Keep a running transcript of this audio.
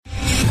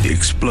The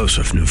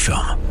explosive new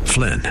film,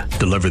 Flynn,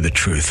 deliver the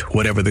truth,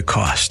 whatever the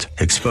cost,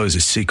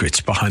 exposes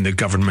secrets behind the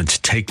government's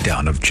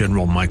takedown of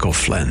General Michael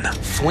Flynn.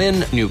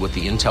 Flynn knew what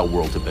the intel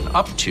world had been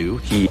up to.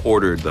 He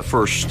ordered the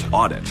first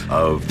audit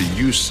of the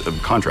use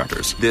of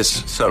contractors.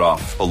 This set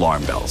off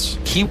alarm bells.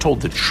 He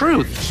told the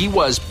truth. He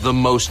was the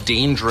most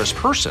dangerous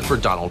person for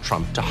Donald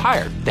Trump to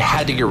hire. They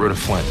had to get rid of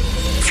Flynn.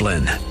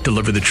 Flynn,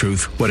 deliver the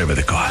truth, whatever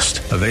the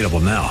cost. Available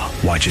now.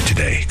 Watch it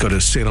today. Go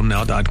to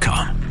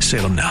salemnow.com.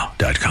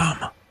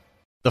 salemnow.com.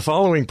 The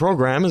following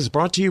program is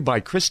brought to you by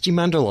Christy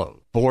Mendelow,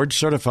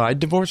 board-certified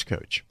divorce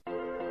coach.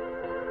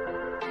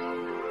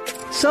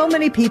 So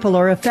many people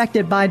are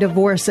affected by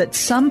divorce at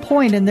some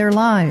point in their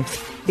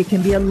lives. It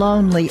can be a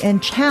lonely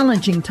and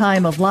challenging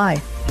time of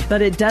life,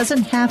 but it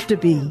doesn't have to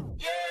be.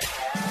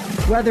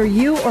 Whether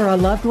you or a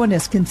loved one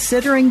is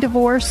considering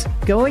divorce,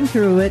 going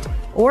through it,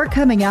 or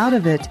coming out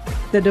of it,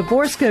 the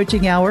Divorce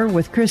Coaching Hour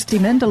with Christy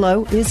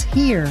Mendelow is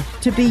here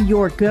to be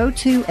your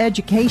go-to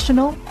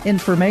educational,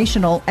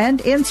 informational,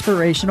 and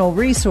inspirational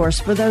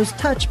resource for those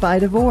touched by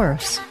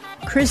divorce.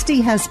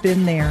 Christy has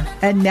been there,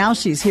 and now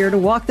she's here to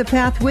walk the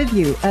path with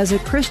you as a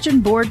Christian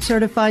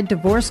board-certified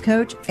divorce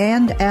coach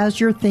and as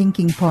your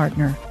thinking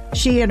partner.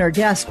 She and her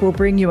guests will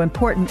bring you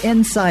important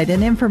insight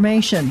and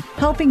information,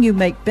 helping you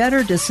make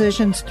better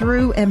decisions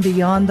through and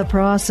beyond the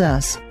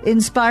process,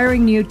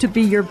 inspiring you to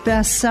be your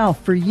best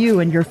self for you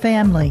and your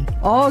family,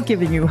 all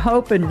giving you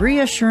hope and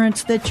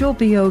reassurance that you'll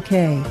be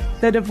okay.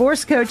 The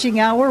Divorce Coaching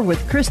Hour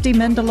with Christy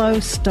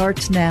Mendelow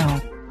starts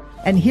now.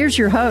 And here's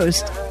your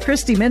host,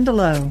 Christy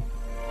Mendelow.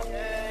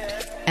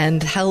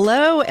 And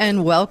hello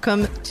and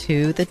welcome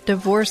to the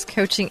Divorce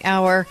Coaching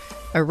Hour,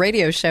 a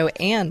radio show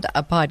and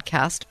a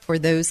podcast for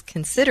those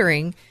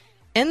considering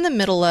in the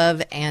middle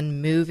of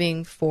and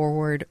moving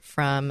forward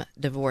from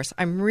divorce.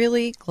 I'm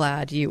really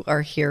glad you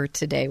are here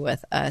today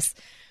with us.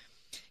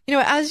 You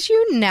know, as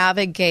you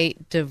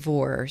navigate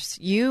divorce,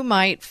 you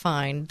might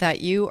find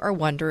that you are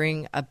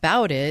wondering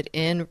about it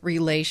in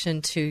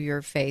relation to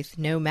your faith,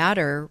 no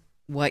matter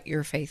what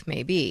your faith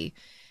may be.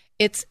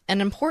 It's an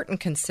important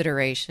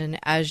consideration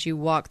as you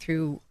walk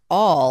through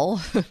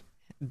all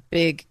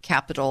big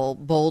capital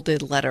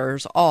bolded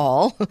letters,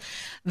 all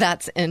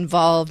that's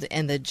involved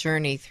in the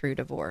journey through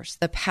divorce.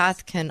 The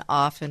path can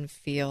often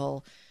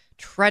feel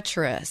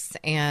treacherous,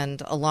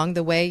 and along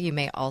the way, you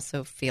may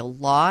also feel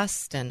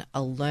lost and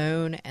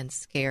alone and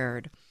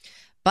scared.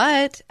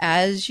 But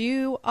as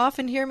you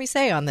often hear me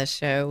say on this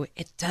show,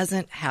 it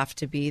doesn't have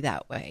to be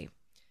that way.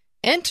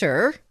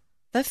 Enter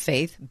the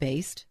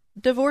faith-based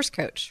divorce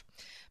coach.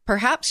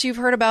 Perhaps you've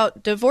heard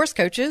about divorce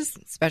coaches,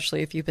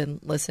 especially if you've been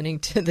listening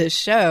to this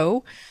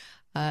show,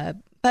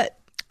 but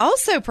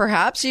also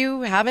perhaps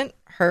you haven't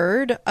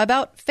heard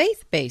about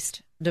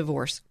faith-based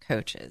divorce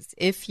coaches.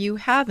 If you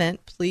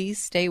haven't, please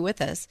stay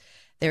with us.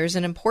 There's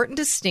an important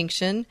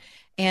distinction,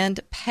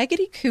 and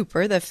Peggotty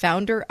Cooper, the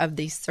founder of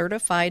the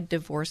Certified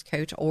Divorce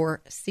Coach,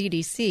 or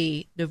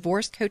CDC,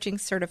 Divorce Coaching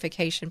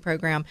Certification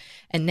Program,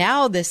 and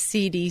now the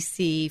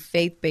CDC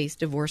Faith-Based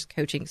Divorce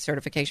Coaching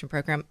Certification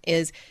Program,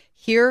 is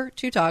here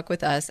to talk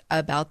with us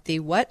about the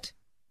what,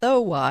 the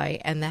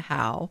why, and the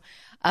how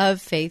of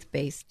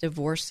faith-based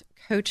divorce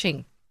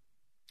coaching.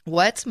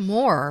 What's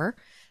more,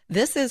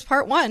 this is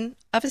part one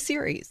of a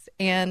series.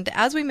 And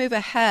as we move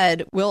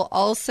ahead, we'll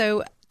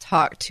also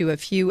talk to a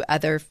few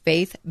other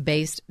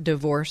faith-based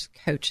divorce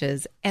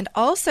coaches and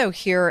also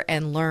hear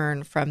and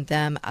learn from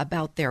them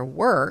about their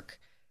work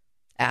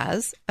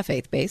as a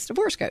faith-based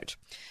divorce coach.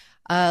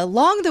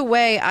 Along the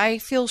way, I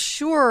feel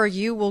sure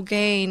you will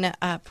gain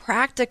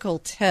practical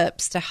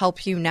tips to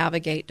help you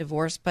navigate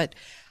divorce, but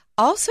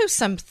also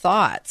some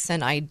thoughts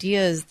and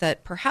ideas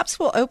that perhaps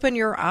will open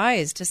your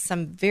eyes to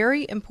some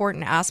very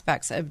important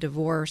aspects of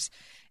divorce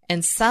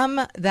and some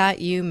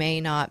that you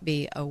may not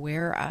be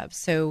aware of.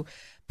 So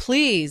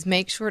please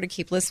make sure to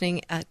keep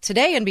listening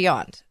today and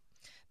beyond.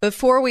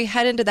 Before we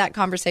head into that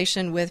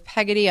conversation with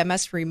Peggotty, I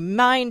must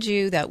remind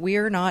you that we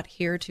are not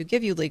here to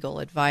give you legal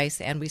advice,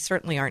 and we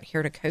certainly aren't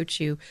here to coach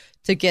you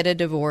to get a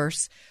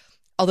divorce.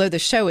 Although the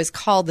show is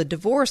called the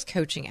Divorce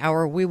Coaching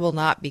Hour, we will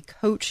not be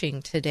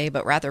coaching today,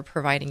 but rather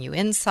providing you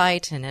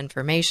insight and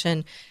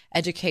information,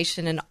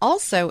 education, and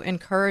also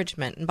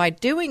encouragement. And by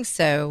doing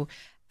so,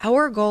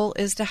 our goal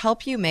is to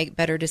help you make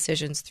better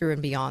decisions through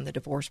and beyond the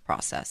divorce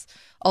process.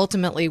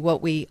 Ultimately,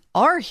 what we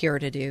are here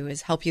to do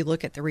is help you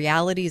look at the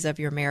realities of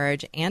your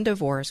marriage and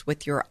divorce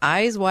with your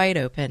eyes wide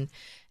open.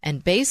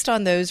 And based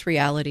on those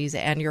realities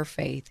and your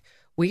faith,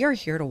 we are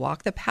here to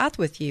walk the path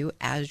with you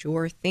as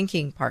your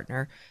thinking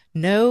partner,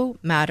 no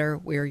matter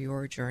where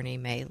your journey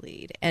may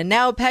lead. And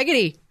now,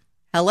 Peggotty,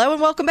 hello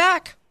and welcome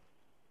back.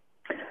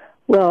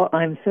 Well,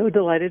 I'm so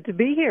delighted to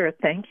be here.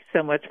 Thank you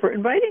so much for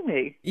inviting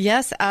me.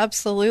 Yes,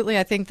 absolutely.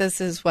 I think this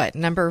is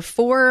number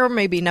 4,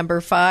 maybe number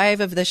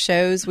 5 of the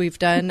shows we've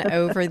done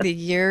over the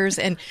years.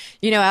 And,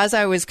 you know, as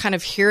I was kind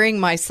of hearing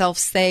myself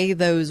say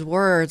those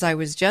words, I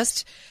was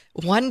just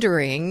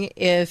wondering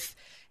if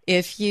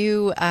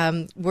you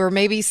were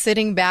maybe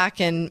sitting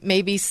back and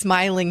maybe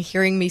smiling,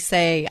 hearing me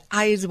say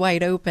eyes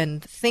wide open,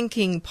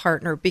 thinking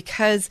partner,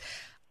 because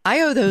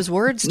I owe those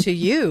words to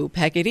you,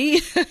 Peggotty.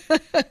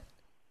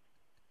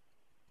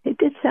 It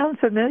did sound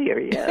familiar,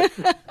 yes.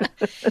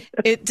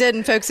 It did.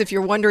 And folks, if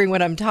you're wondering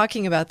what I'm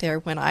talking about there,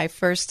 when I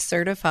first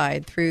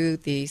certified through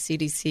the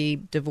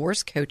CDC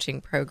divorce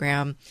coaching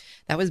program,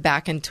 that was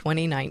back in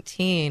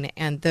 2019.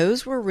 And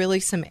those were really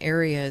some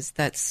areas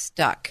that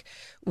stuck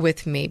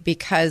with me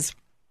because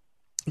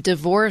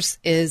divorce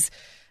is,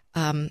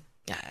 I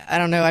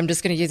don't know, I'm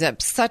just going to use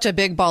such a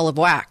big ball of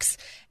wax.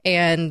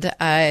 And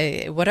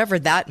whatever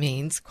that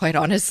means, quite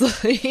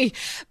honestly.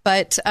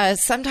 But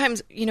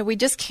sometimes, we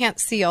just can't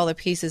see all the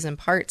pieces and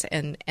parts,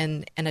 and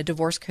a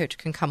divorce coach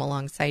can come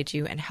alongside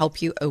you and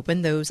help you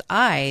open those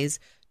eyes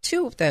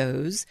to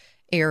those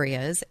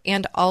areas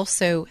and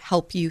also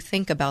help you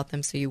think about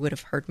them. So you would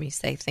have heard me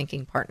say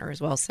thinking partner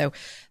as well. So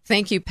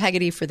thank you,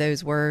 Peggotty, for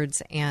those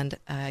words. And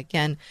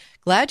again,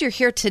 glad you're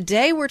here.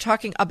 Today, we're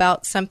talking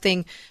about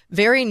something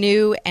very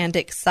new and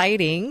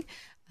exciting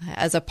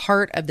as a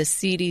part of the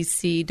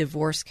CDC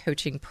divorce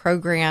coaching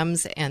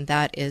programs, and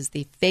that is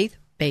the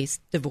faith-based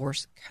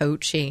divorce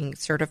coaching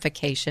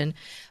certification.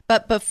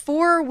 But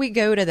before we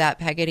go to that,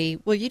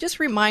 Peggotty, will you just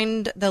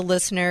remind the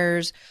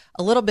listeners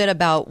a little bit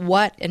about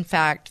what, in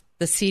fact,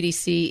 the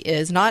CDC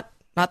is, not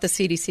the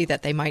CDC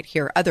that they might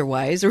hear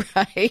otherwise,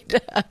 right?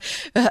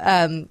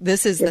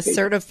 This is the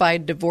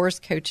Certified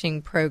Divorce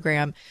Coaching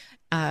Program.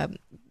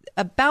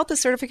 About the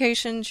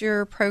certifications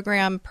your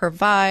program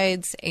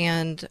provides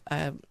and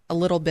a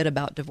little bit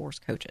about divorce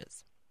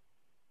coaches.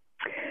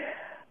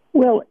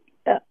 Well,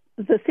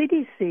 the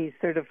CDC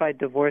Certified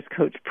Divorce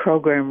Coach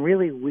Program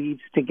really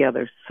weaves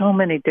together so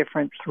many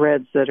different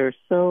threads that are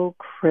so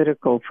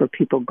critical for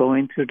people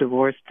going through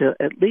divorce to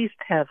at least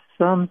have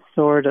some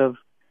sort of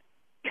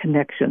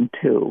connection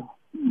to.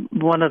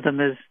 One of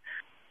them is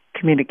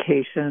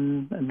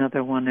communication.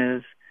 Another one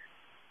is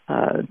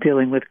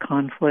dealing with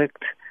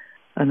conflict.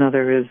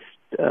 Another is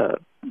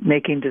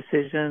making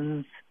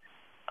decisions,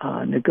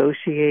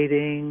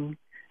 negotiating,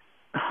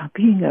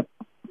 being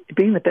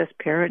the best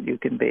parent you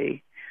can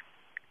be,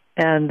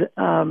 and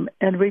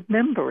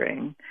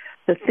remembering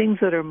the things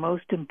that are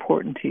most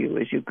important to you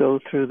as you go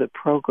through the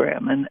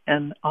program.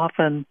 And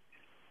often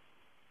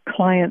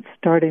clients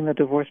starting the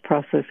divorce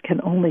process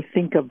can only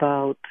think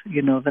about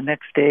the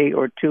next day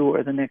or two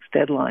or the next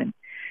deadline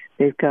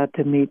they've got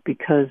to meet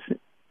because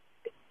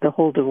the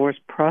whole divorce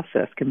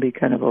process can be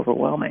kind of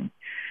overwhelming.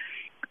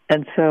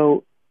 And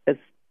so as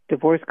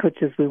divorce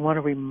coaches, we want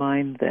to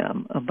remind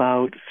them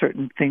about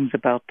certain things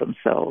about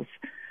themselves,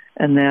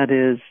 and that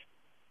is,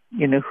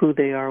 who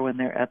they are when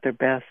they're at their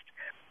best,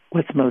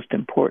 what's most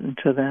important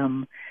to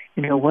them,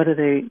 what are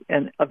they,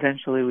 and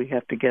eventually we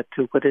have to get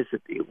to what is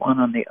it that you want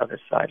on the other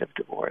side of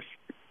divorce.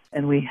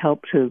 And we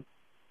help to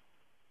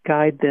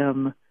guide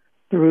them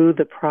through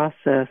the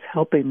process,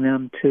 helping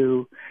them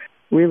to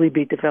really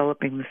be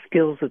developing the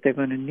skills that they're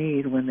going to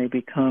need when they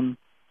become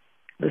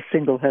the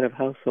single head of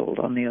household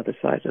on the other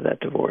side of that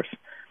divorce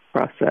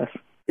process.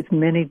 It's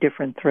many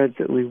different threads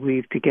that we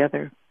weave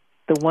together.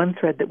 The one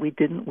thread that we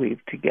didn't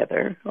weave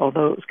together,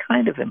 although it was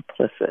kind of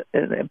implicit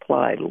and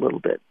implied a little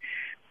bit,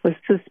 was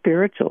the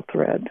spiritual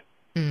thread.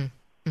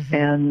 Mm-hmm.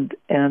 And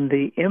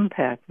the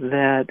impact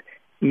that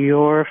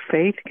your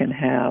faith can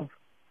have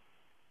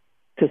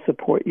to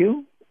support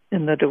you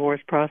in the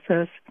divorce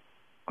process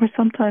or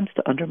sometimes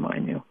to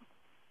undermine you.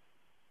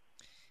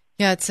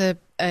 Yeah, it's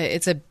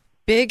a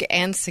big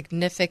and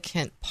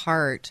significant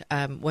part.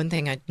 One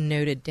thing I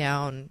noted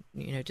down,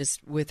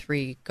 just with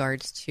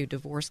regards to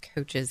divorce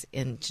coaches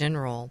in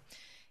general,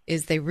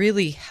 is they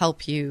really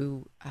help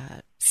you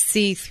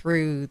see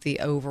through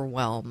the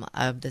overwhelm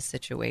of the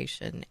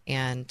situation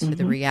and to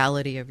the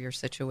reality of your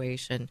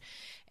situation.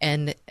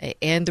 And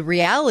the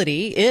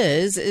reality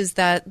is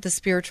that the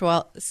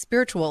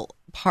spiritual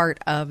part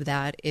of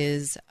that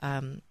is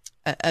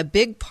a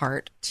big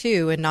part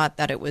too, and not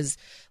that it was,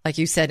 like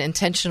you said,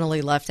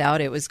 intentionally left out.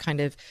 It was kind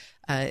of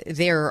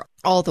there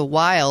all the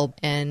while,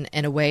 and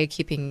in a way,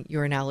 keeping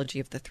your analogy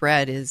of the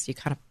thread is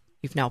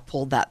you've now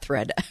pulled that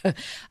thread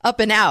up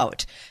and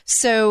out.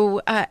 So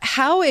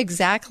how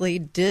exactly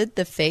did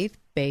the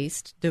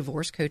faith-based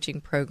divorce coaching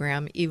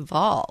program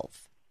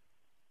evolve?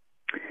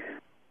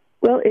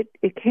 Well,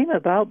 it came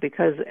about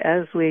because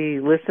as we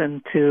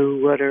listened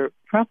to what are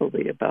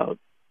probably about,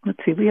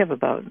 we have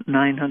about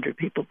 900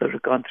 people that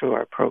have gone through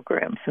our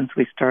program since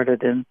we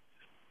started in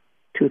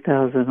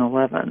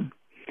 2011.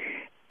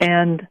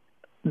 And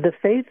the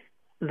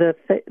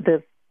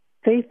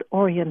faith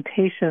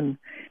orientation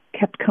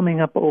kept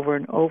coming up over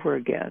and over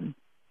again.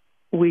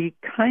 We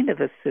kind of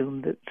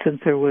assumed that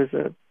since there was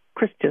a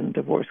Christian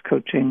divorce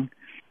coaching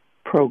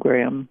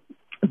program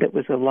that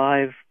was a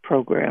live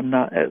program,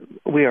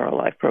 we are a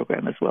live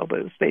program as well, but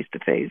it was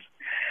face-to-face.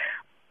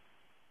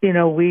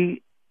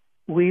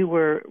 We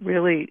were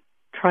really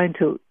trying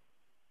to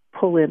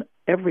pull in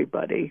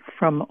everybody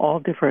from all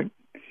different,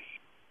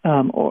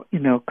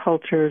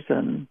 cultures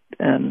and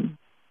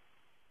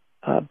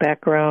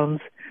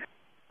backgrounds,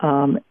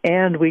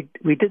 and we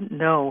didn't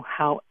know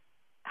how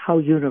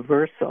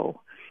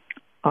universal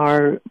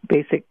our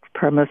basic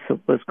premise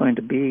was going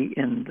to be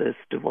in this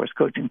divorce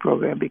coaching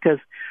program, because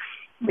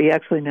we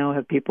actually now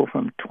have people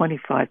from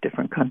 25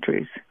 different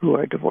countries who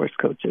are divorce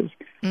coaches.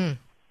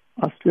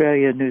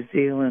 Australia, New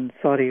Zealand,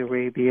 Saudi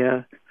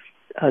Arabia,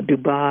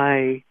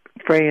 Dubai,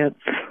 France,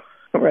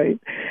 right?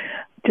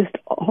 Just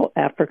all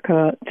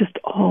Africa, just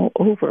all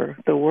over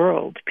the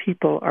world,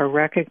 people are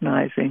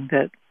recognizing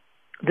that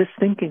this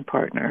thinking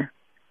partner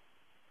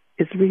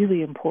is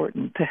really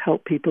important to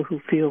help people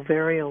who feel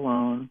very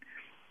alone,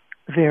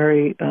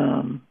 very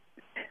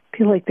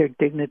feel like their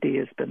dignity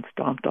has been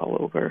stomped all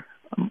over,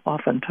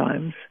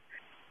 oftentimes,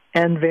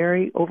 and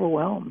very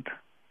overwhelmed.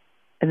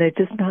 And they're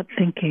just not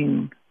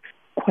thinking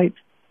quite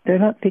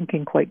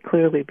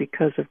clearly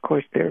because, of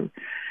course, their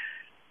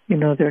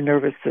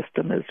nervous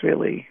system is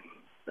really,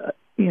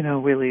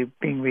 really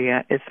being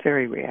it's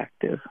very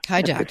reactive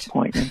hijacked at this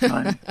point in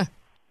time.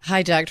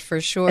 Hijacked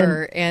for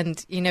sure.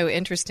 And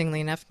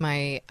interestingly enough,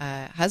 my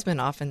husband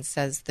often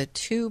says the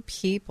two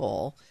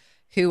people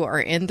who are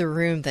in the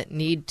room that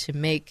need to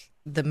make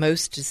the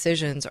most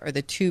decisions are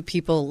the two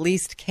people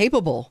least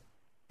capable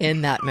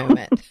in that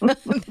moment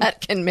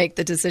that can make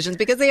the decisions,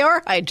 because they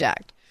are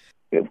hijacked.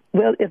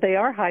 Well, they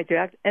are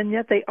hijacked, and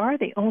yet they are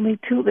the only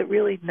two that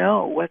really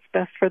know what's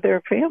best for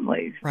their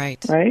families.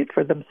 Right,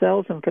 for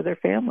themselves and for their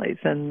families.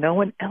 And no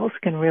one else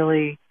can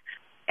really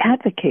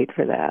advocate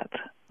for that,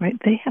 right?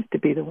 They have to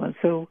be the ones.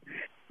 So,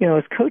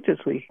 as coaches,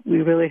 we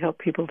really help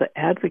people to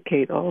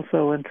advocate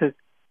also and to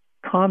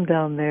calm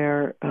down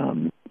their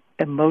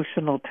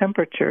emotional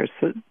temperatures,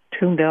 so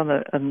tune down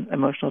the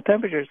emotional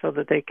temperature so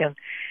that they can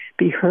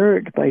be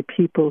heard by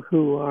people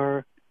who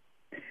are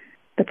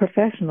the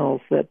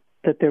professionals that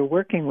they're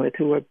working with,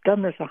 who have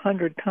done this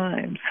 100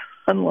 times,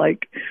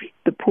 unlike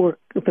the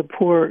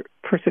poor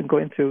person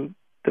going through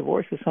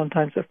divorce is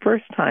sometimes the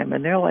first time,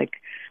 and they're like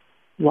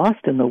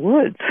lost in the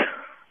woods.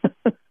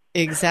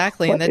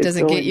 Exactly, and that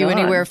doesn't get you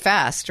anywhere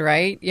fast,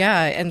 right?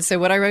 Yeah, and so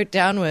what I wrote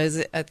down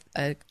was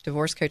a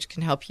divorce coach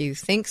can help you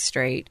think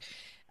straight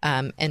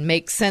and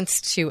make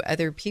sense to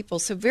other people.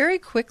 So very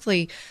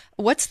quickly,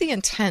 what's the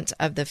intent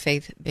of the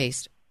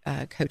faith-based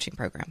coaching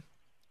program?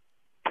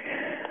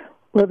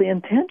 Well, the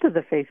intent of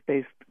the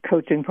faith-based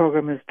coaching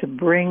program is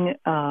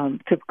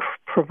to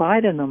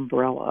provide an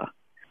umbrella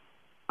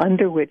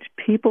under which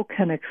people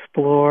can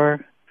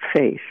explore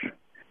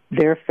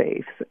their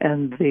faith,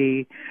 and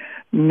the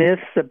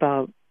myths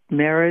about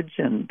marriage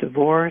and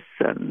divorce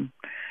and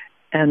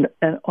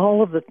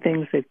all of the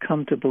things they've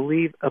come to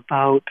believe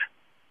about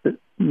the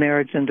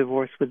marriage and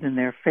divorce within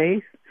their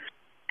faith,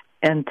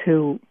 and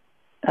to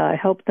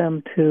help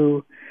them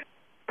to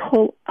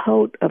pull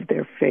out of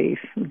their faith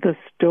the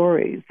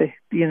stories,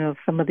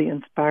 some of the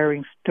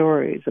inspiring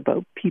stories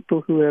about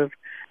people who have,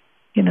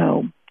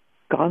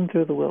 gone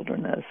through the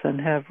wilderness and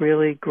have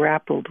really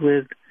grappled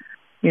with,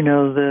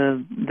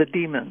 the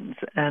demons,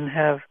 and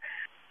have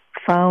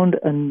found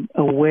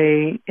a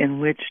way in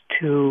which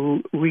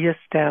to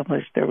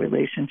reestablish their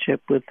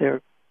relationship with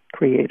their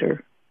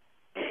Creator.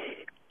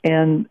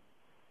 And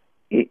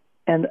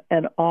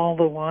all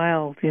the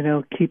while,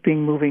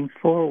 keeping moving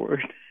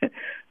forward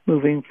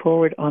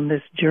on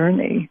this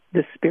journey,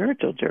 this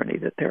spiritual journey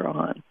that they're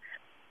on,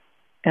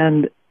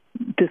 and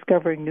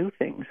discovering new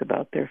things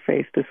about their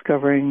faith,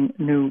 discovering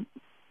new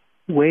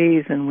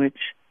ways in which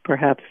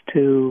perhaps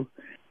to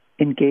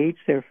engage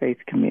their faith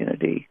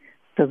community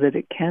so that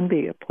it can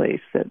be a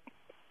place that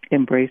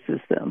embraces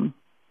them.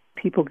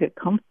 People get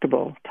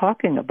comfortable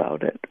talking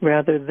about it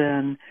rather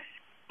than,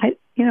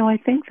 I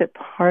think that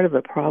part of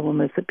the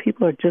problem is that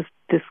people are just,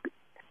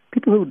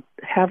 people who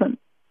haven't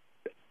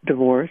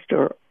divorced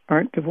or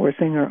aren't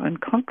divorcing are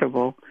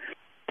uncomfortable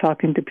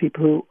talking to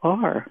people who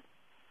are.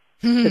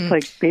 It's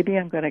like, maybe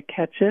I'm going to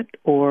catch it,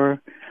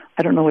 or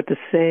I don't know what to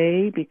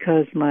say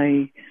because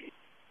my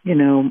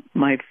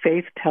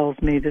faith tells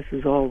me this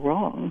is all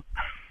wrong.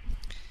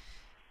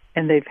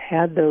 And they've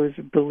had those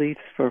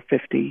beliefs for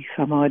 50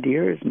 some odd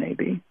years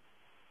maybe.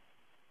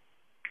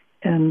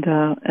 And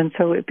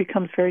so it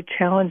becomes very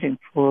challenging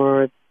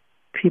for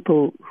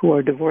people who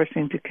are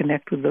divorcing to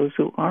connect with those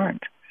who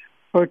aren't,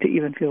 or to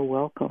even feel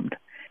welcomed.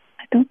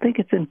 I don't think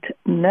it's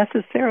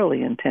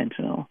necessarily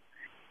intentional.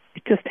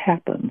 It just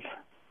happens.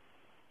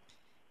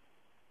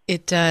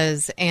 It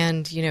does.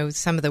 And,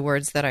 some of the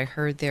words that I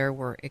heard there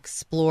were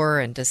explore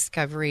and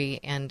discovery,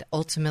 and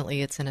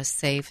ultimately it's in a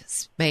safe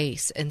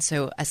space. And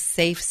so a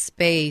safe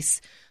space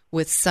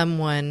with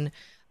someone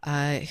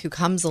who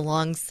comes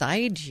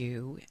alongside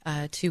you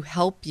to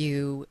help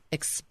you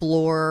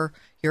explore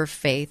your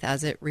faith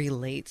as it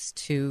relates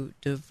to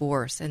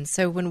divorce. And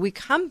so when we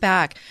come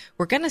back,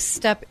 we're going to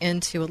step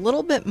into a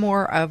little bit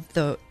more of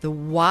the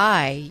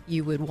why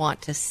you would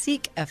want to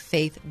seek a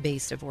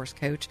faith-based divorce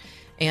coach,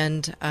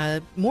 and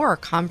more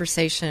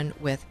conversation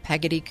with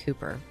Peggotty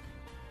Cooper.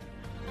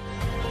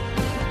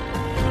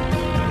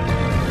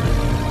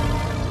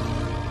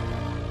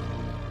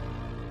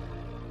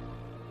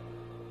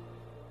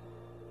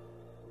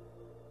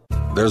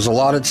 There's a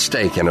lot at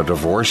stake in a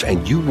divorce,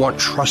 and you want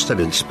trusted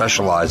and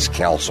specialized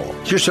counsel.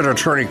 Houston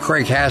attorney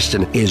Craig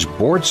Haston is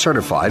board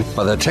certified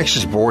by the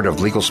Texas Board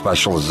of Legal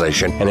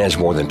Specialization and has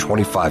more than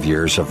 25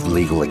 years of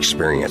legal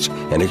experience.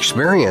 And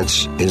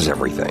experience is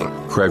everything.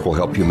 Craig will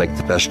help you make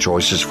the best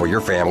choices for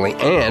your family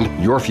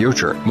and your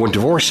future. When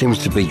divorce seems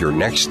to be your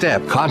next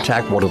step,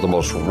 contact one of the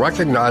most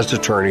recognized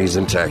attorneys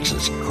in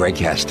Texas, Craig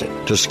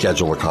Haston. To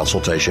schedule a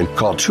consultation,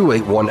 call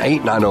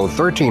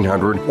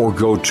 281-890-1300 or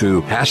go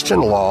to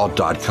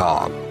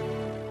HastonLaw.com.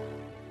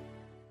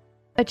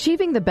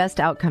 Achieving the best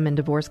outcome in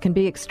divorce can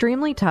be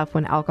extremely tough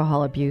when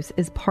alcohol abuse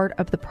is part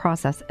of the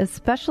process,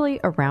 especially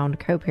around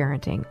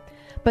co-parenting.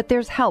 But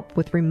there's help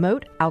with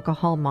remote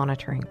alcohol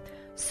monitoring.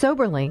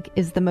 SoberLink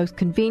is the most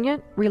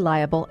convenient,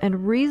 reliable,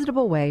 and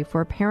reasonable way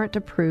for a parent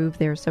to prove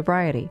their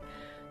sobriety.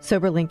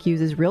 SoberLink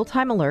uses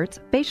real-time alerts,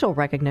 facial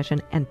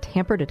recognition, and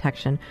tamper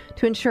detection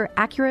to ensure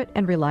accurate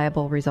and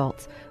reliable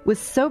results. With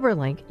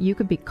SoberLink, you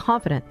can be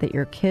confident that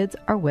your kids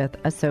are with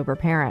a sober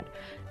parent.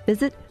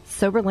 Visit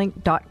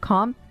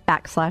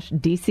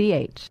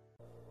soberlink.com/DCH.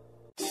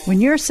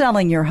 When you're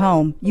selling your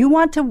home, you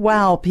want to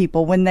wow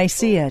people when they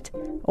see it.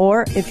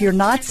 Or if you're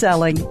not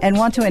selling and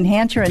want to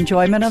enhance your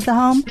enjoyment of the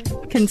home,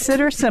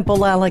 consider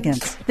Simple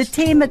Elegance. The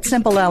team at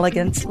Simple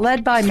Elegance,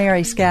 led by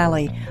Mary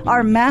Scally,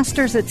 are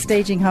masters at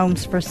staging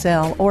homes for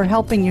sale or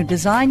helping you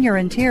design your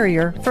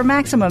interior for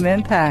maximum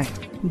impact.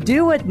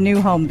 Do what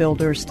new home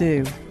builders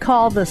do.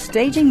 Call the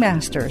Staging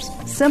Masters,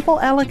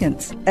 Simple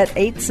Elegance, at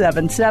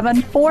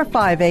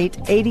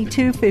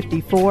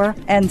 877-458-8254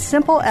 and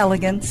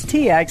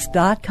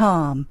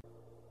SimpleEleganceTX.com.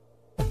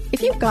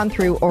 If you've gone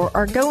through or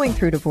are going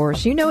through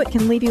divorce, you know it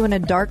can leave you in a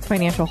dark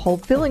financial hole,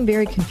 feeling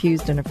very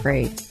confused and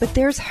afraid. But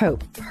there's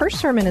hope. Hirsch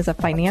Sherman is a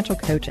financial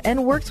coach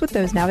and works with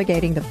those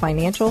navigating the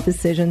financial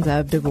decisions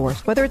of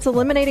divorce. Whether it's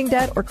eliminating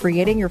debt or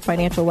creating your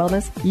financial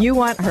wellness, you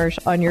want Hirsch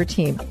on your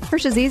team.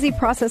 Hirsch's easy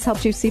process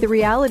helps you see the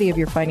reality of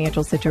your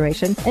financial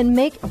situation and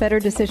make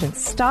better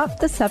decisions. Stop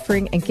the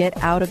suffering and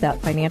get out of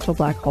that financial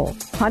black hole.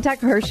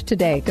 Contact Hirsch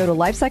today. Go to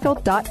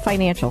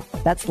lifecycle.financial.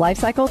 That's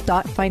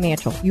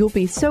lifecycle.financial. You'll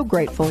be so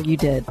grateful you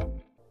did.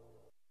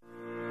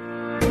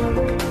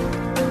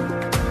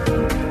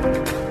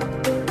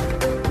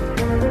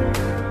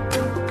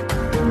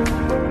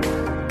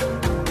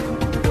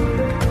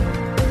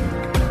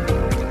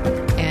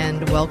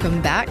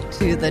 Welcome back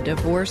to the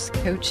Divorce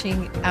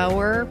Coaching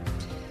Hour.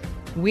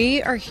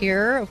 We are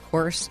here, of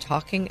course,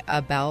 talking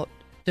about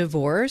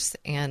divorce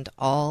and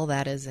all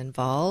that is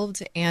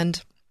involved.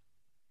 And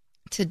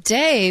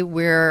today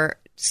we're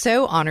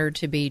so honored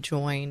to be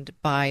joined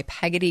by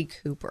Peggotty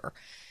Cooper.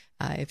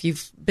 If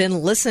you've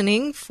been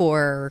listening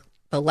for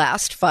the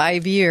last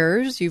 5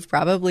 years, you've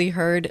probably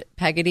heard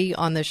Peggotty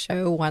on the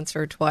show once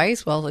or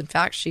twice. Well, in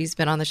fact, she's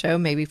been on the show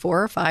maybe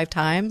 4 or 5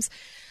 times.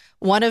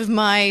 One of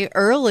my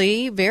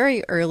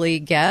very early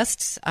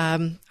guests,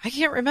 I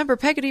can't remember,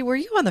 Peggotty, were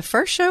you on the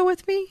first show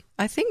with me?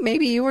 I think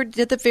maybe you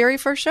did the very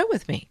first show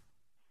with me.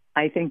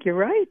 I think you're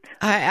right.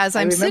 As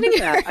I'm sitting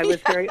here, I was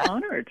very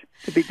honored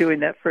to be doing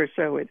that first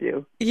show with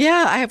you.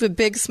 Yeah, I have a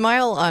big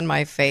smile on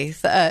my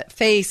face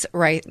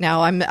right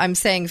now. I'm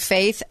saying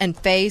faith and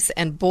face,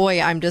 and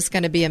boy, I'm just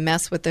going to be a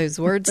mess with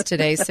those words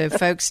today. So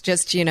folks,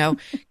 just,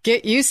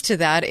 get used to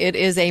that. It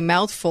is a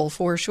mouthful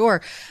for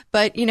sure.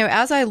 But,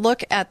 as I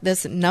look at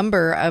this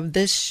number of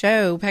this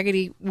show,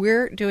 Peggotty,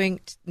 we're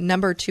doing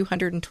number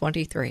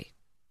 223.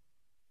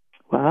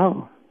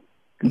 Wow.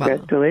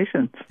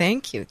 Congratulations. Well,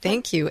 thank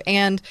you.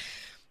 And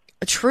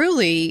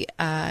truly,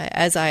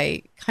 as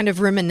I kind of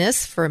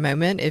reminisce for a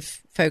moment,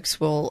 if folks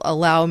will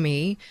allow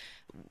me,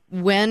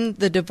 when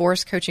the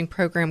divorce coaching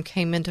program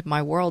came into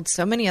my world,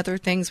 so many other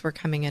things were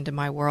coming into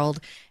my world.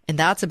 And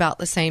that's about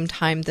the same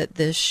time that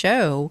this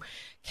show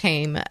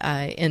came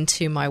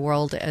into my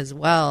world as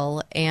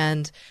well.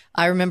 And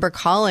I remember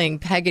calling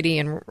Peggotty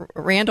and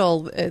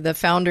Randall, the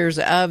founders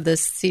of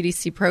this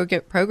CDC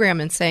program,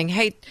 and saying,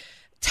 hey,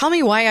 tell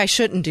me why I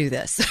shouldn't do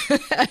this.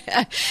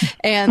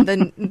 And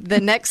then the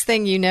next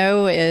thing you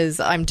know is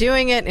I'm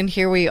doing it. And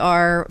here we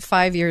are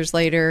 5 years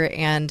later.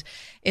 And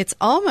it's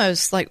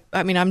almost like,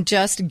 I'm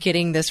just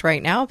getting this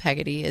right now,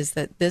 Peggotty, is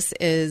that this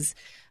is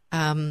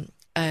a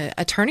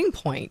turning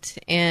point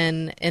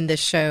in the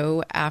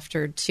show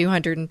after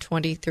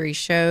 223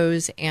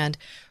 shows, and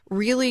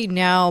really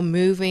now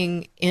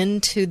moving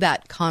into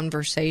that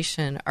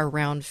conversation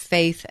around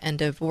faith and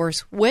divorce,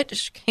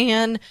 which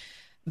can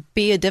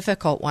be a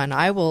difficult one.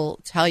 I will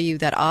tell you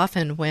that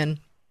often when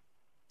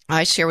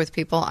I share with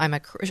people I'm a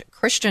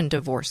Christian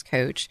divorce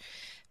coach,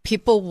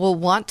 people will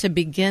want to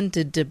begin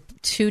to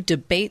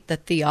debate the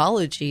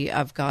theology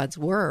of God's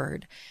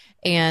word.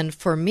 And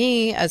for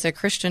me as a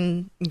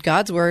Christian,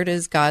 God's word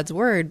is God's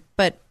word.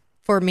 But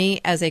for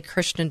me as a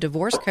Christian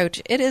divorce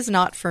coach, it is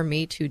not for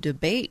me to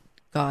debate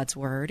God's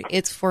word.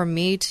 It's for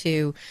me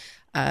to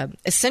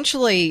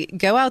essentially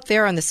go out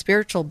there on the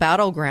spiritual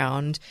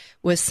battleground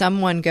with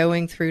someone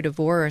going through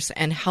divorce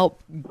and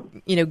help,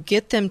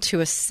 get them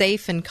to a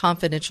safe and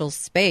confidential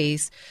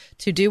space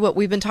to do what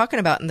we've been talking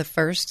about in the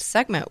first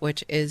segment,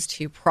 which is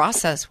to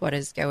process what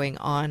is going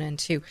on and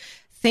to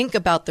think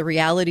about the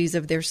realities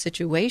of their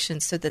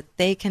situation so that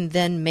they can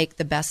then make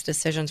the best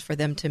decisions for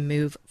them to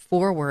move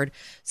forward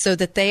so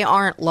that they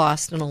aren't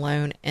lost and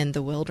alone in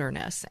the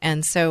wilderness.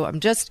 And so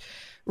I'm just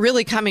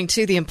really coming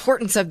to the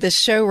importance of this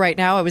show right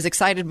now. I was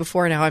excited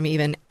before. Now I'm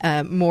even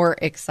more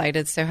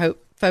excited. So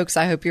folks,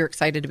 I hope you're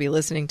excited to be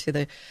listening to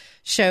the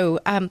show.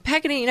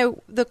 Peggy,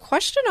 the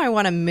question I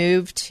want to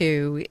move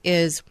to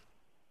is,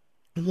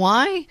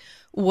 why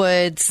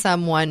would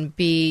someone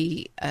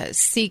be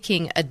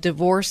seeking a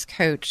divorce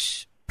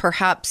coach?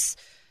 Perhaps,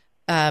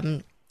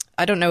 I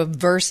don't know if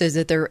verse is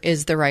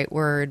the right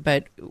word,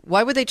 but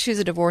why would they choose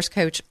a divorce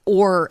coach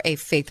or a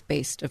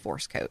faith-based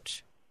divorce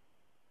coach?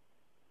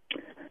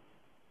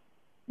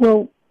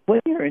 Well,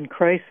 when you're in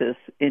crisis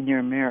in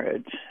your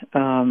marriage,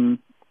 and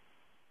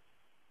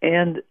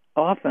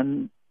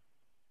often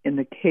in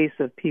the case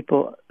of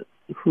people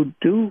who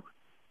do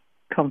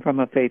come from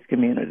a faith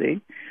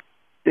community,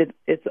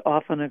 it's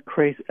often it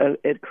creates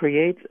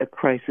a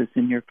crisis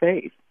in your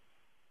faith.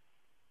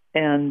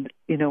 And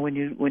when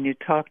you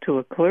talk to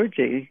a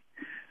clergy,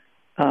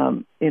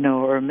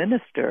 or a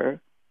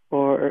minister,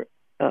 or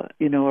a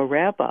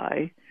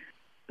rabbi,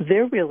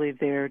 they're really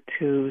there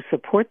to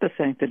support the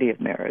sanctity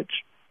of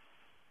marriage.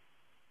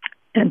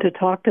 And to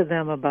talk to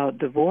them about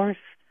divorce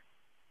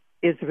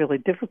is really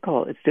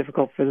difficult. It's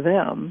difficult for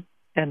them,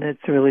 and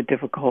it's really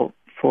difficult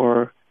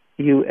for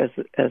you as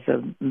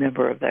a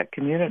member of that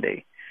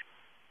community.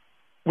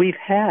 We've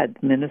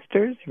had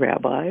ministers,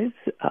 rabbis,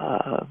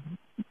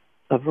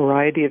 a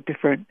variety of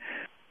different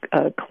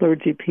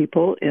clergy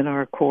people in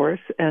our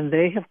course, and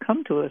they have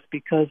come to us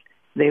because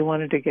they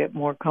wanted to get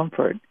more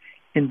comfort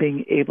in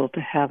being able to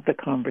have the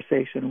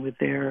conversation with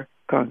their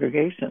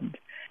congregations.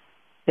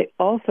 They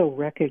also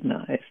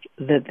recognized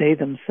that they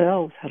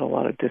themselves had a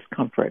lot of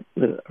discomfort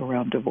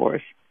around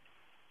divorce,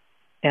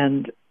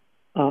 and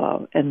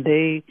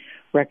they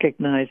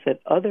recognized that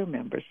other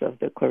members of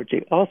the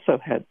clergy also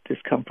had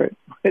discomfort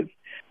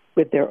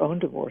with their own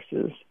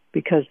divorces,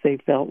 because they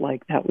felt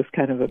like that was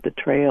kind of a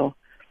betrayal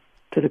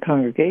to the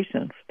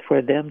congregation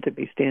for them to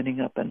be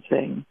standing up and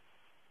saying,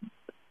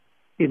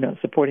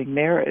 supporting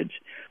marriage,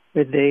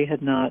 where they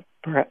had not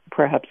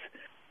perhaps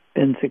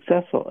been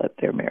successful at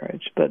their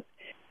marriage. But,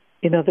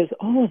 there's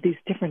all of these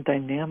different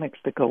dynamics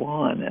that go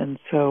on. And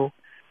so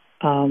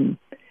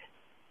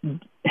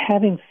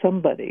having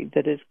somebody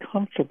that is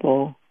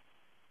comfortable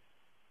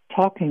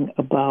talking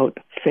about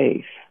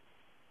faith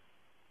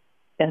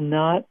and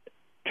not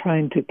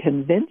trying to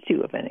convince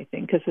you of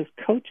anything, because as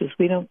coaches,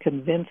 we don't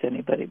convince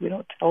anybody. We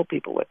don't tell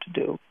people what to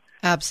do.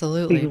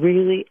 Absolutely. We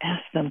really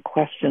ask them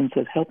questions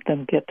that help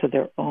them get to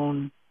their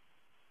own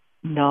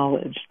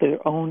knowledge,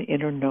 their own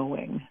inner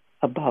knowing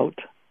about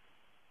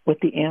what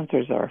the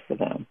answers are for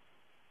them.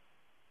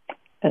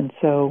 And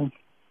so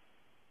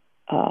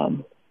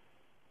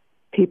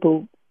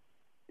people,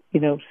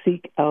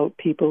 seek out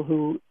people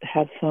who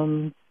have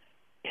some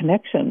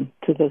connection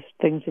to the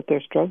things that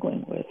they're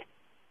struggling with.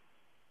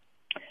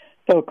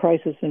 So a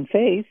crisis in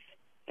faith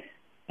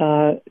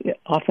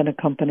often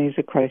accompanies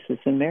a crisis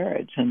in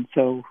marriage. And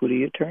so who do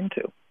you turn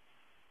to?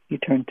 You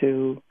turn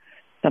to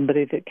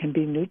somebody that can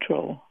be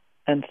neutral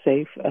and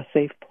safe, a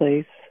safe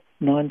place,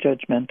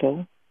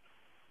 non-judgmental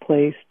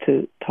place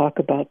to talk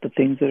about the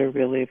things that are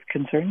really of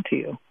concern to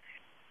you.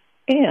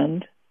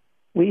 And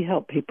we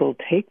help people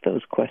take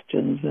those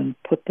questions and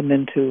put them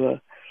into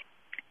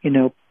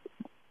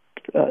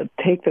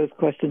take those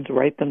questions,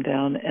 write them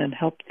down, and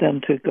help them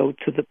to go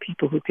to the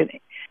people who can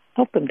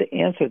help them to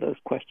answer those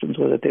questions,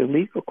 whether they're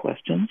legal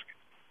questions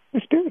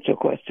or spiritual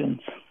questions,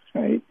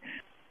 right?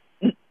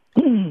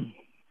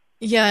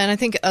 Yeah, and I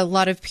think a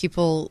lot of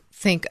people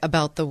think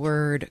about the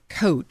word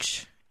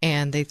coach,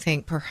 and they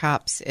think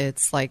perhaps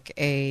it's like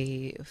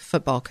a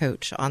football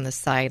coach on the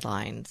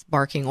sidelines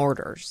barking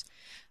orders.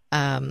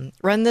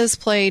 Run this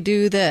play,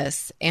 do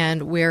this.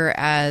 And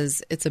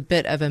whereas it's a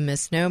bit of a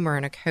misnomer,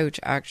 and a coach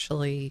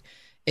actually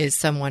is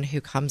someone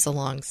who comes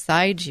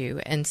alongside you.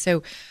 And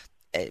so,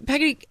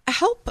 Peggy,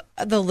 help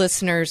the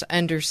listeners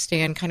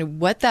understand kind of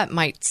what that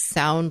might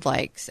sound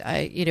like.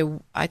 I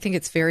think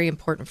it's very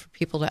important for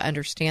people to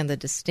understand the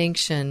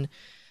distinction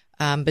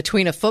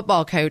between a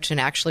football coach and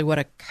actually what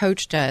a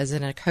coach does,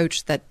 and a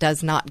coach that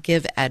does not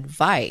give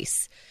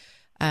advice.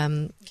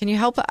 Can you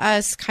help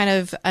us kind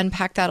of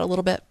unpack that a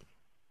little bit?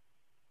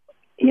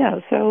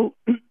 Yeah, so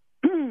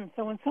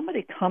when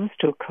somebody comes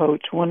to a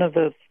coach,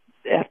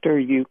 after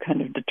you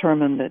kind of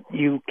determine that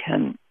you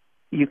can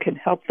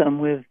help them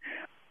with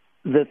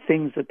the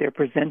things that they're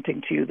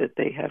presenting to you that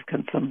they have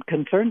some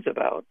concerns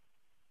about,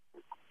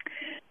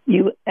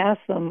 you ask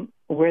them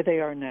where they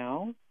are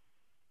now,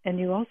 and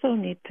you also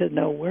need to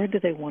know where do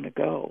they want to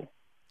go.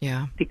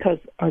 Yeah. Because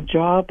our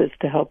job is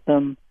to help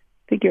them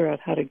figure out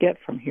how to get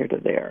from here to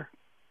there.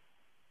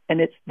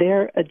 And it's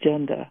their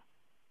agenda,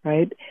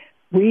 right?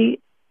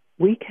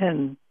 We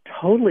can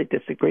totally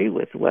disagree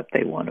with what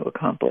they want to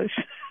accomplish.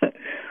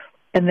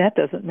 And that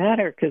doesn't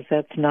matter, because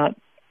that's not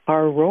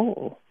our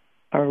role.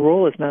 Our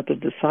role is not to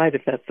decide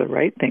if that's the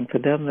right thing for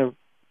them.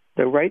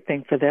 The right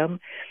thing for them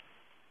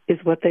is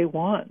what they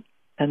want.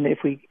 And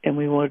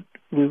we want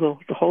we will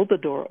hold the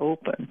door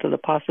open to the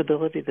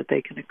possibility that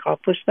they can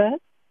accomplish that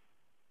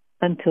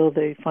until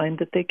they find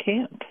that they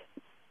can't.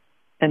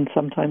 And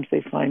sometimes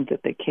they find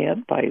that they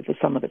can't by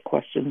some of the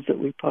questions that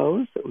we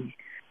pose,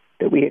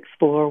 that we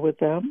explore with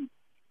them.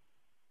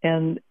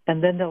 And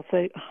then they'll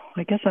say,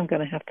 I guess I'm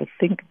going to have to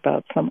think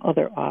about some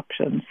other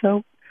options.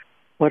 So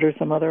what are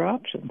some other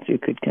options you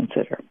could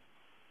consider?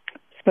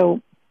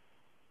 So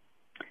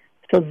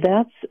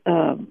that's,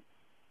 and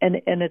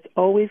it's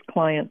always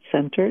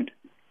client-centered,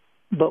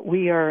 but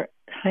we are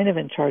kind of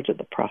in charge of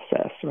the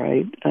process,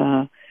 right?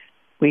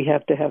 We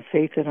have to have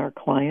faith in our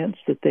clients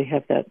that they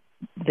have that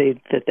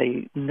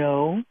they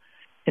know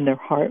in their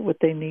heart what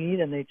they need,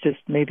 and they just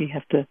maybe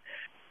have to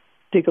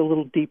dig a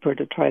little deeper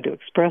to try to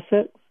express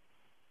it.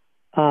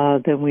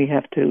 Then we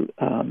have to,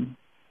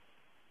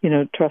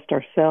 trust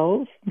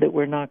ourselves that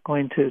we're not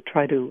going to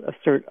try to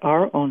assert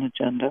our own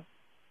agenda.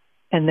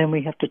 And then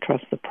we have to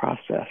trust the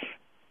process,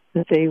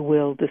 that they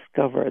will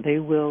discover.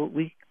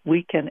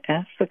 We can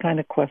ask the kind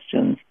of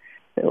questions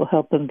that will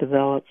help them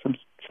develop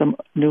some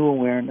new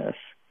awareness,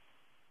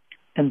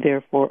 and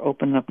therefore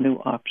open up new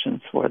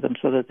options for them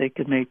so that they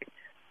can make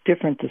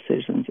different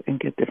decisions and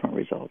get different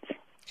results.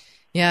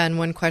 Yeah, and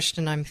one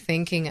question I'm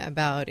thinking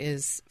about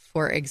is,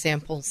 for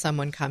example,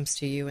 someone comes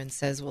to you and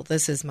says, well,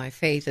 this is my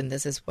faith, and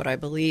this is what I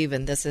believe,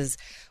 and this is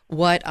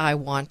what I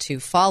want to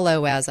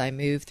follow as I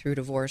move through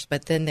divorce,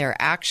 but then their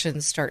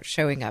actions start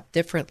showing up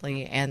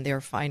differently, and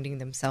they're finding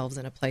themselves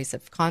in a place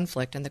of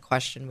conflict. And the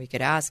question we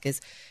could ask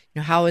is,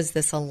 how is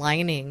this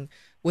aligning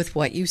with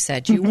what you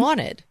said you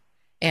wanted?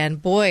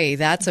 And boy,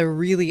 that's a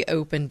really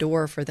open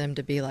door for them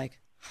to be like,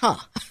 huh.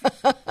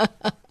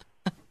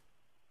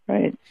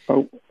 Right.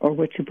 Or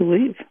what you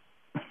believe.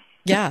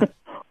 Yeah.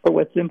 Or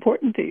what's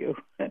important to you.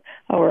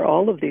 How are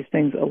all of these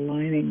things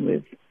aligning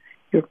with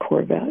your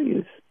core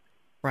values?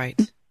 Right.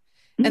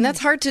 And that's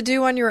hard to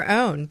do on your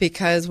own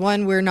because,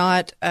 one, we're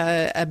not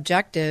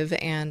objective,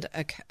 and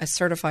a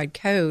certified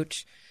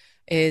coach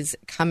is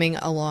coming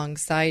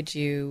alongside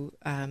you,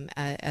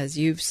 as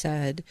you've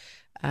said,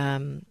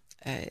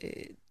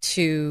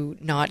 to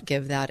not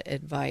give that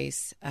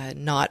advice,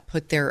 not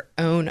put their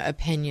own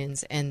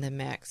opinions in the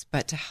mix,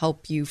 but to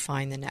help you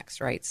find the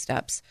next right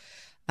steps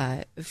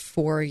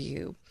for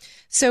you.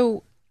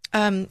 So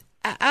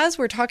as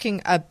we're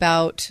talking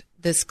about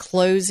this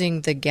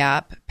closing the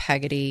gap,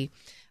 Peggotty,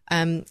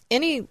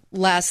 any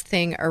last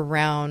thing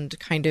around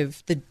kind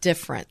of the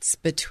difference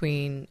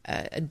between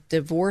a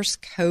divorce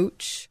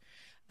coach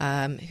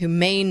who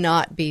may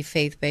not be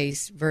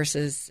faith-based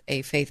versus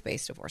a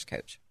faith-based divorce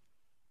coach?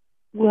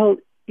 Well,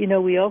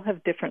 we all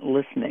have different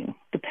listening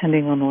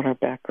depending on what our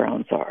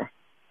backgrounds are.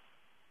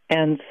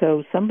 And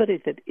so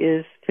somebody that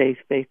is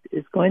faith-based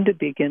is going to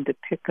begin to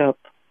pick up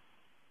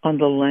on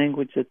the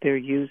language that they're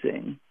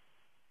using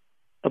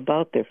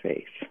about their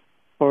faith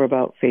or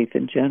about faith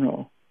in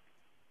general.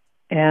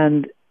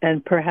 And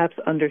perhaps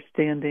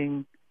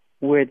understanding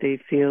where they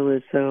feel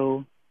as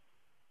though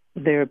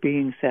they're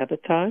being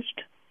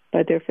sabotaged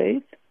by their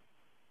faith,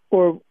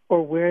 or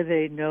where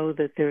they know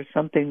that there's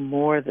something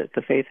more that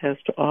the faith has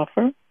to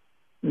offer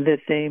that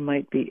they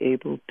might be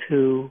able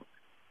to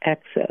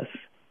access.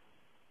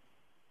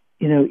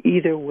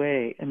 Either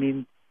way,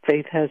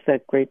 faith has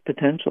that great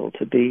potential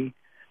to be,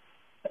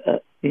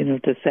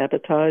 to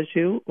sabotage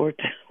you or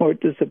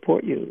to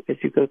support you as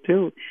you go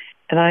through.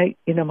 And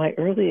my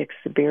earliest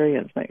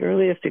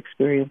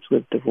experience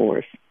with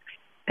divorce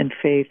and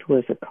faith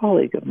was a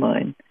colleague of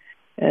mine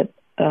at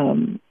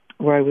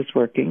where I was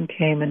working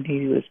came, and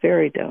he was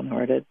very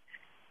downhearted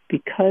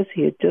because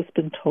he had just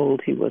been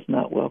told he was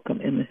not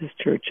welcome in his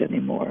church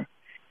anymore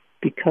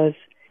because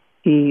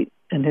he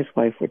and his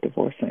wife were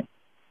divorcing.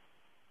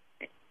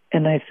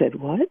 And I said,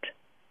 "What?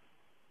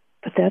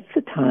 But that's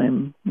the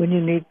time when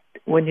you need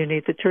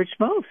the church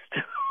most.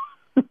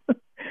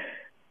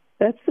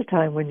 That's the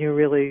time when you're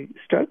really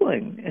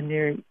struggling and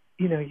you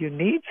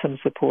need some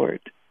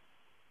support."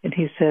 And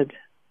he said,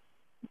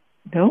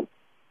 "No."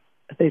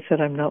 They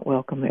said, "I'm not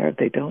welcome there.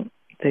 They don't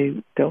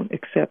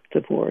accept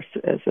divorce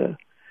as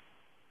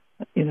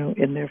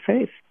in their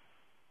faith."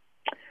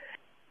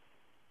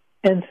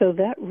 And so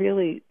that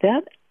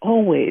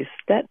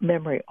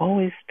memory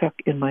always stuck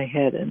in my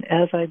head. And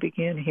as I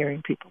began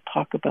hearing people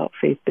talk about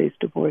faith-based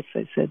divorce,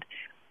 I said,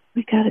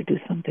 we got to do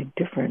something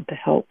different to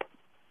help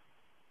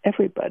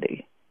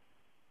everybody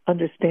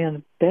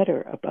understand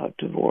better about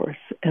divorce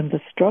and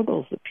the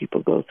struggles that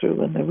people go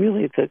through and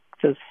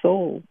the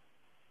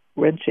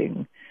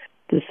soul-wrenching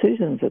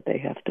decisions that they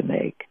have to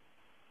make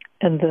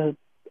and the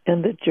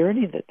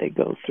journey that they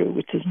go through,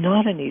 which is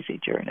not an easy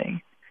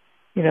journey.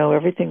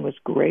 Everything was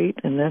great,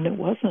 and then it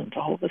wasn't.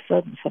 All of a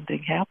sudden,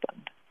 something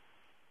happened.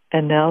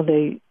 And now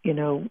they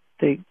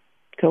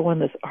go on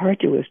this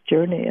arduous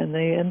journey, and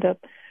they end up,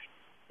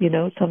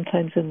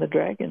 sometimes in the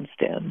dragon's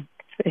den,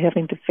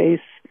 having to face,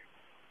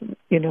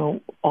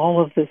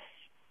 all of this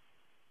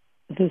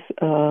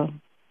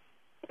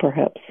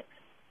perhaps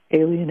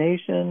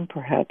alienation,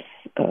 perhaps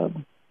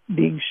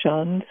being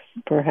shunned,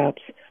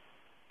 perhaps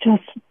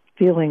just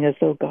feeling as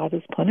though God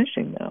is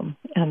punishing them.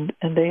 And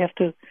they have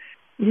to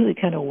really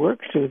kind of work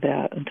through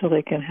that until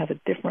they can have a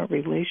different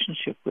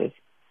relationship with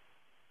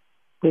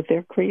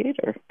their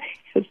Creator,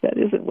 because that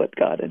isn't what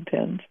God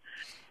intends.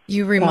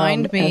 You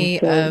remind me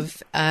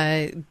of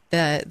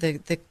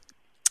the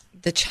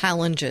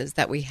challenges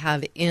that we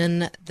have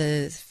in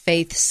the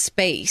faith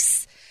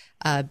space,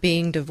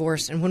 being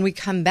divorced. And when we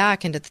come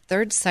back into the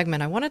third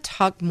segment, I want to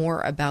talk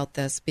more about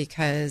this,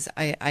 because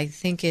I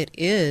think it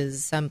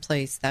is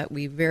someplace that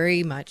we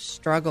very much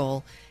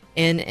struggle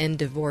in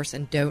divorce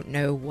and don't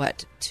know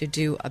what to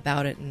do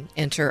about it, and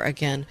enter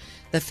again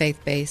the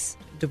faith-based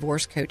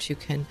divorce coach who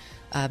can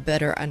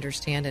better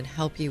understand and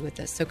help you with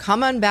this. So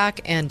come on back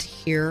and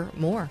hear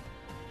more.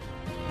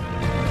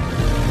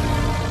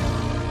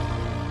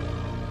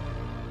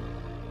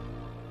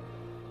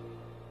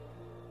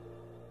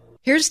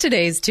 Here's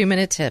today's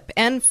 2-minute tip,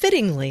 and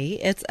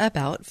fittingly, it's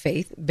about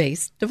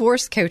faith-based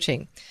divorce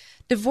coaching.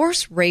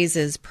 Divorce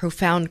raises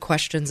profound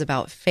questions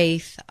about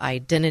faith,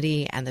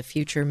 identity, and the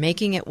future,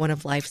 making it one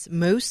of life's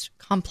most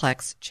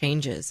complex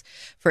changes.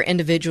 For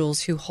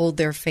individuals who hold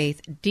their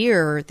faith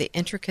dear, the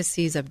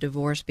intricacies of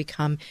divorce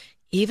become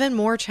even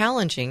more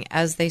challenging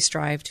as they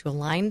strive to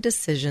align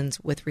decisions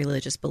with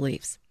religious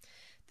beliefs.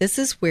 This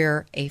is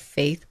where a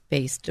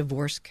faith-based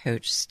divorce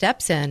coach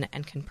steps in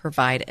and can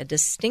provide a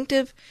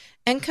distinctive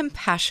and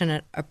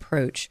compassionate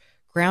approach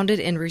grounded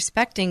in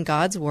respecting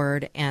God's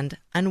word and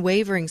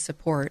unwavering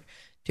support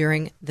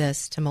during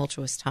this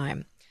tumultuous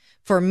time.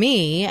 For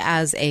me,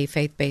 as a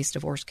faith-based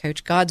divorce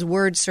coach, God's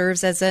word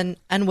serves as an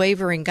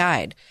unwavering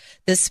guide.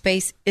 This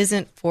space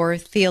isn't for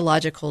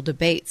theological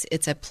debates.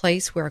 It's a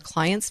place where a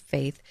client's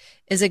faith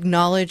is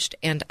acknowledged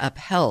and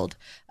upheld.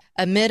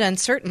 Amid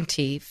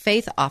uncertainty,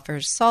 faith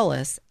offers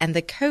solace, and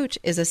the coach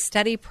is a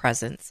steady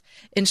presence,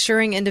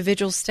 ensuring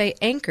individuals stay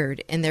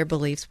anchored in their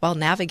beliefs while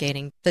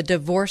navigating the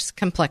divorce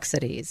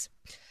complexities.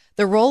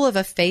 The role of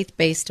a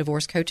faith-based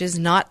divorce coach is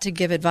not to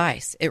give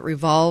advice. It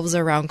revolves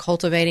around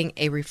cultivating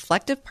a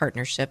reflective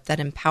partnership that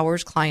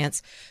empowers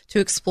clients to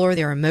explore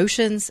their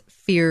emotions,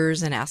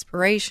 fears, and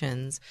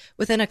aspirations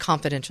within a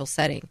confidential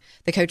setting.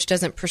 The coach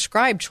doesn't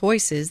prescribe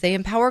choices. They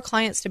empower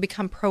clients to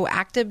become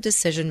proactive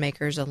decision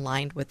makers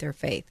aligned with their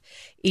faith.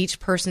 Each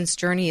person's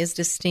journey is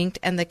distinct,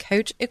 and the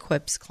coach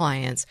equips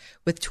clients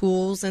with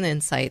tools and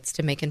insights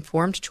to make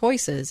informed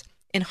choices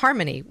in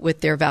harmony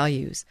with their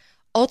values.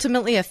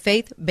 Ultimately, a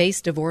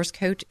faith-based divorce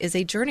coach is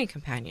a journey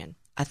companion,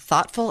 a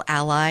thoughtful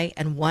ally,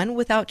 and one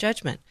without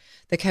judgment.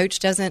 The coach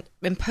doesn't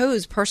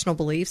impose personal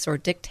beliefs or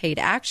dictate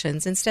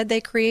actions. Instead,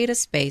 they create a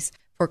space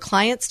for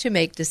clients to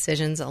make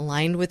decisions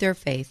aligned with their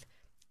faith,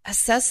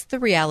 assess the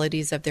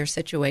realities of their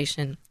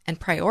situation, and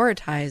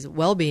prioritize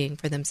well-being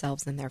for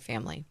themselves and their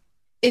family.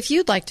 If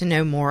you'd like to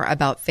know more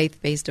about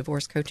faith-based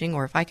divorce coaching,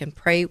 or if I can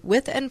pray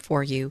with and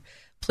for you,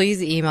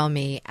 please email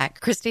me at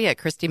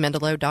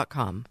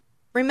Christy@ChristyMendelow.com.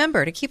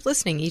 Remember to keep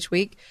listening each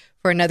week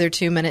for another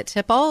 2-minute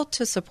tip, all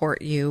to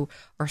support you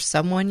or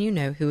someone you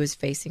know who is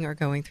facing or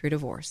going through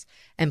divorce.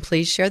 And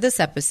please share this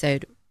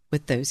episode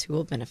with those who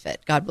will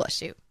benefit. God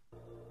bless you.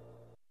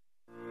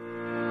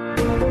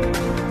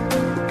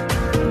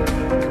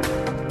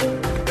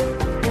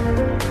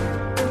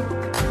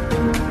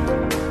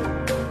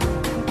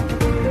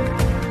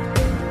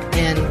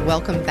 And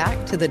welcome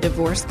back to the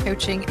Divorce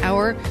Coaching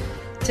Hour.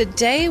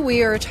 Today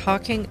we are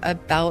talking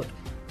about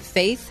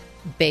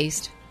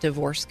faith-based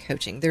divorce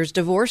coaching. There's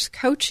divorce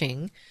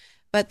coaching,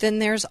 but then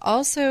there's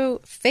also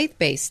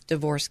faith-based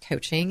divorce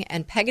coaching.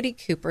 And Peggotty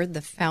Cooper,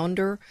 the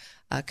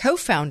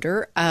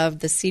co-founder of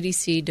the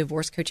CDC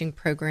divorce coaching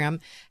program,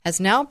 has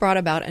now brought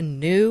about a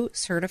new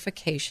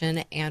certification.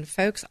 And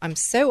folks, I'm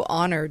so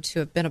honored to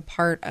have been a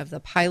part of the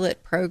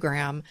pilot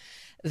program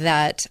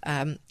that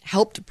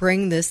helped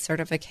bring this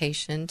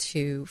certification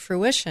to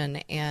fruition.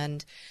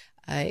 And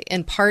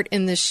in part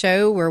in this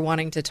show, we're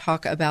wanting to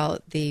talk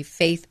about the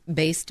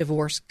faith-based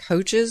divorce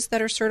coaches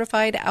that are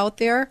certified out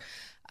there,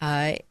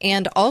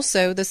 and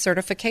also the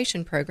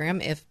certification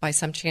program. If by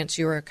some chance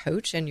you're a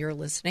coach and you're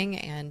listening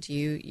and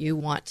you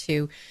want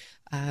to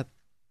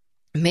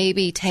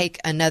maybe take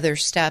another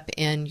step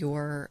in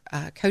your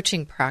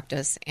coaching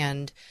practice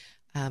and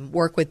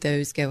work with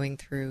those going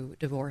through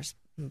divorce.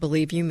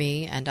 Believe you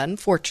me, and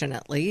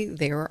unfortunately,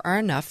 there are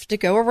enough to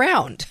go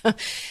around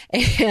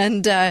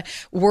and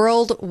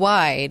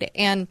worldwide.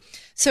 And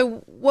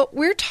so what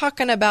we're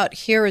talking about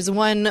here is,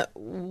 one,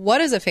 what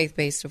is a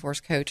faith-based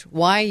divorce coach?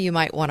 Why you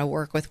might want to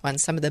work with one,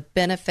 some of the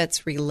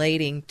benefits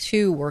relating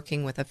to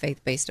working with a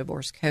faith-based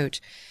divorce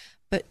coach.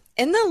 But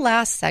in the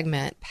last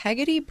segment,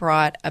 Peggotty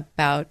brought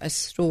about a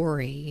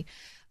story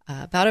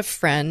about a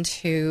friend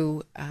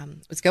who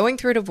was going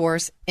through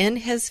divorce in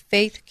his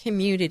faith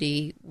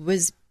community,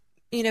 was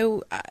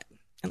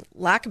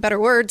lack of better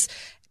words,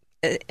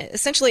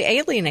 essentially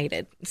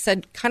alienated,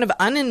 said kind of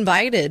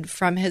uninvited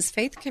from his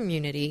faith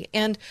community.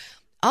 And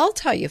I'll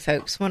tell you,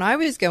 folks, when I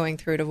was going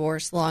through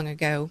divorce long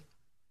ago,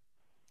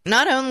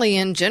 not only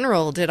in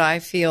general did I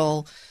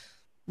feel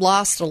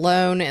lost,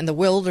 alone in the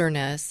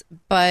wilderness,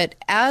 but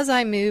as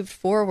I moved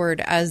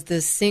forward as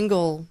the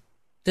single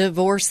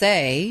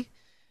divorcee,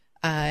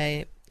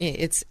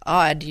 it's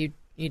odd. You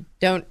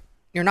don't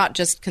you're not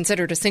just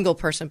considered a single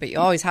person, but you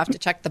always have to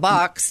check the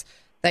box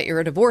that you're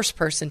a divorced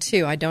person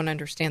too. I don't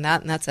understand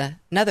that, and that's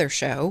another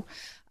show.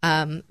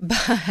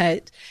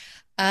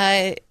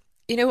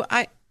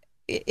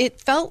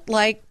 It felt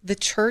like the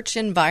church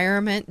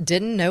environment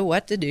didn't know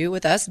what to do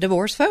with us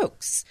divorced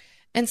folks.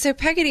 And so,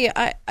 Peggy,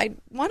 I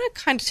want to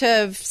kind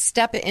of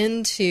step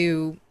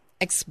into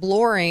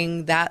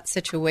exploring that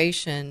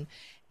situation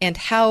and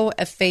how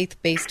a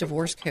faith-based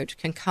divorce coach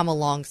can come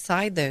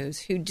alongside those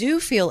who do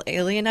feel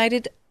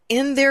alienated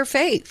in their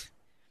faith.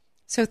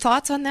 So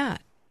thoughts on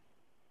that?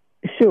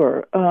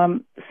 Sure.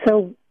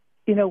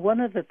 One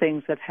of the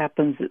things that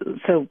happens,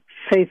 so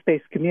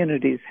faith-based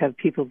communities have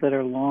people that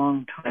are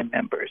long-time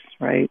members,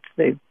 right?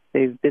 They've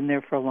been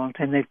there for a long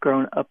time. They've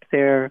grown up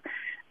there.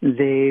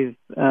 They've,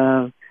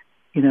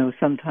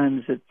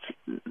 sometimes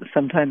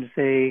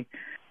they,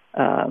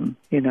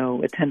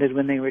 attended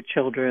when they were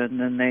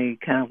children, and they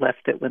kind of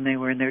left it when they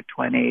were in their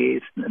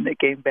 20s, and then they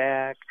came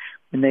back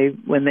when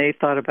they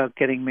thought about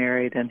getting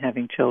married and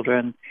having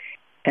children,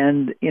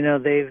 and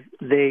they've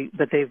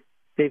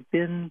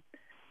been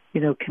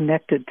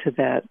connected to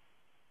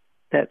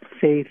that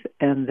faith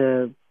and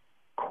the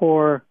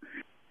core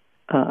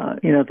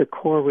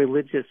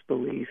religious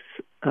beliefs,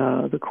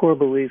 the core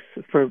beliefs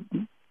for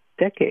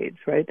decades,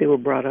 right? They were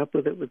brought up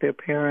with it with their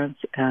parents,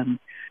 and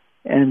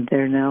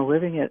they're now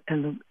living it,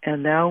 and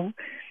now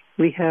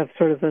we have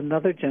sort of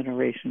another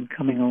generation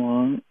coming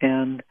along,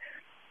 and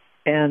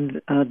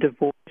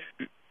divorce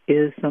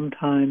is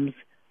sometimes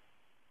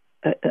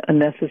a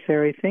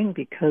necessary thing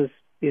because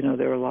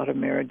there are a lot of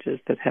marriages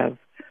that have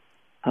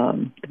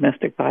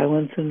domestic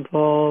violence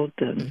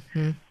involved, and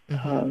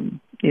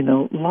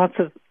lots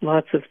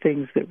of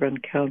things that run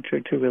counter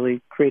to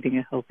really creating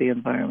a healthy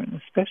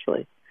environment,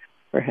 especially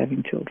for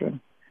having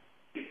children.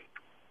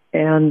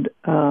 And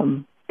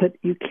but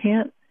you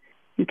can't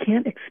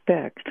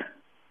expect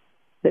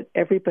that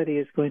everybody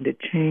is going to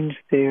change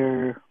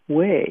their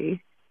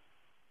way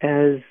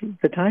as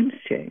the times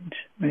change,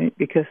 right?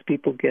 Because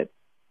people get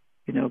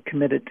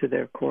committed to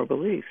their core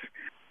beliefs.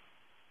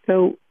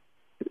 So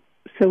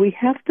we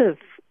have to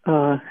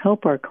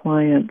help our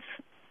clients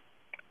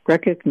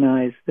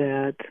recognize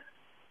that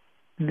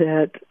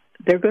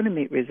they're going to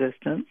meet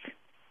resistance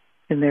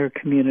in their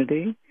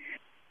community,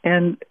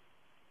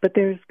 but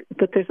there's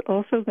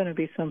also going to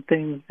be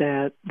something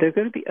that there are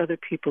going to be other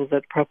people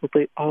that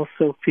probably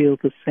also feel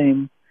the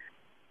same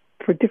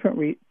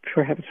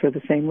perhaps for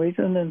the same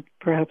reason and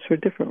perhaps for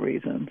different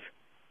reasons,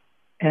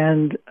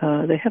 and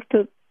they have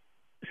to.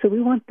 So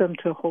we want them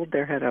to hold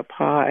their head up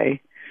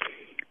high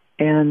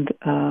and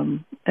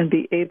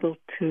be able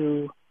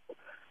to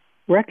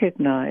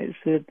recognize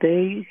that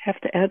they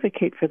have to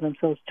advocate for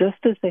themselves just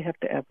as they have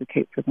to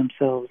advocate for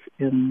themselves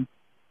in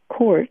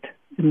court,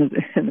 in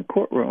the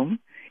courtroom,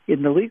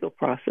 in the legal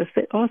process.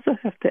 They also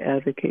have to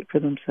advocate for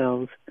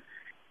themselves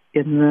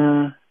in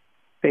the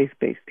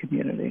faith-based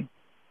community.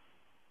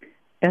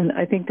 And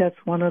I think that's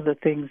one of the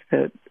things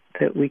that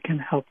we can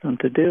help them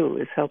to do,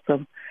 is help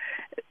them.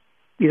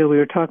 We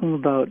were talking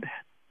about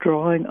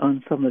drawing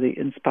on some of the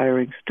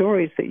inspiring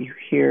stories that you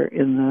hear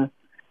in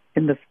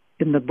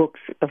the books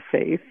of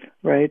faith,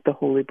 right, the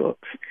holy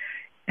books.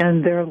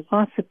 And there are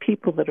lots of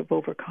people that have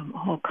overcome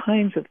all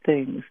kinds of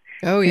things.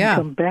 Oh, yeah.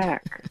 And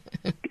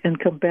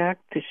come back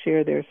to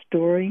share their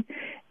story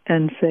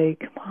and say,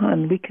 come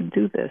on, we can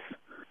do this.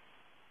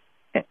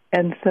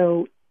 And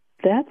so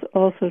that's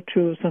also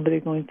true of somebody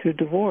going through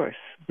divorce.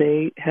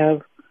 They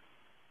have,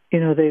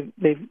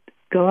 they've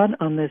gone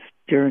on this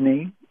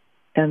journey,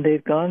 and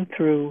they've gone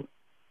through,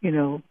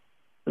 a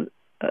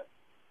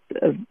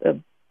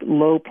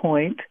low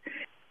point.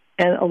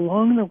 And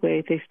along the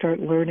way, they start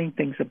learning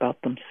things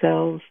about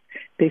themselves.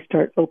 They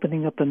start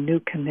opening up a new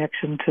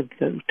connection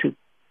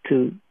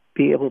to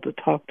be able to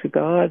talk to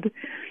God,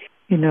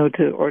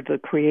 or the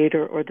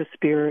Creator or the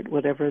Spirit,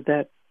 whatever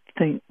that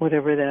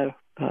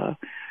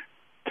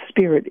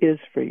Spirit is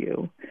for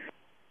you.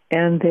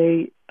 And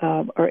they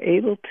are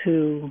able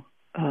to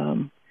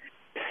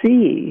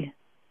see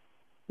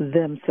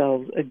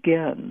themselves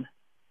again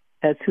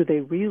as who they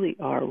really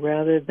are,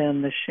 rather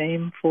than the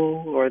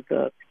shameful or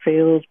the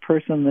failed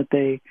person that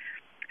they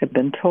have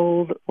been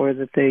told, or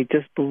that they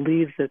just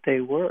believe that they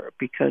were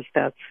because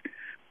that's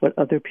what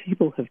other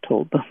people have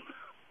told them.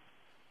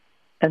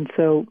 And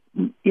so,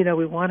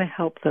 we want to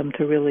help them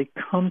to really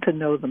come to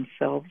know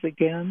themselves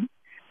again,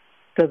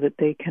 so that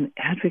they can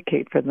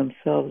advocate for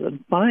themselves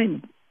and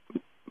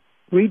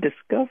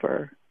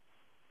rediscover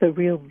the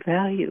real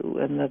value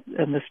and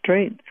the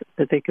strength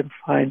that they can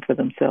find for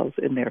themselves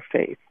in their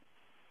faith,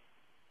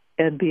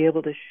 and be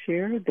able to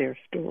share their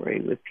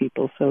story with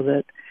people, so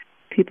that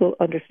people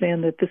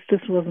understand that this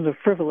just wasn't a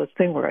frivolous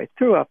thing where I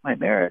threw off my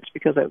marriage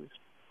because I was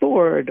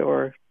bored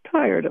or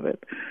tired of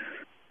it,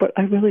 but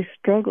I really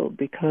struggled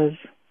because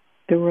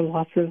there were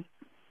lots of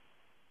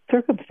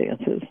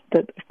circumstances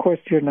that, of course,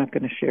 you're not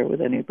going to share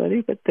with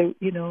anybody, but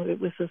it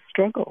was a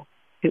struggle.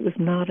 It was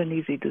not an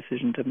easy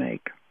decision to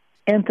make.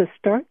 And to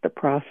start the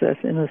process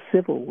in a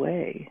civil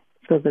way,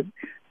 so that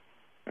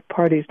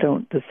parties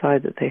don't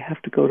decide that they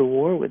have to go to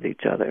war with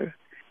each other,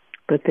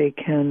 but they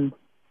can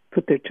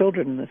put their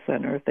children in the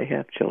center if they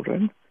have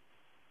children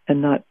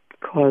and not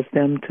cause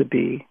them to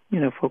be,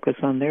 focus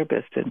on their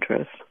best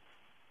interests.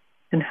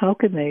 And how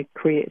can they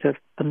create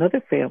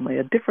another family,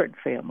 a different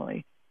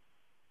family,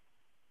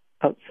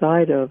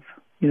 outside of,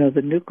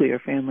 the nuclear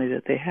family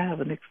that they have,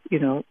 a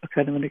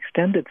kind of an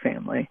extended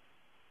family?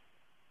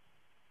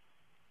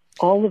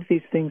 All of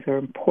these things are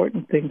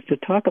important things to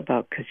talk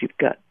about because you've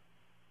got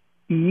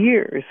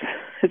years,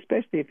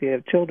 especially if you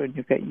have children,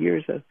 you've got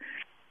years of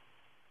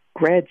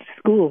grad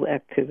school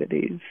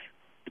activities,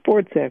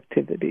 sports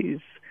activities,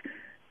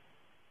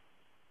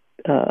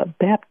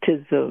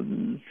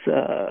 baptisms,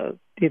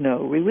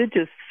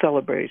 religious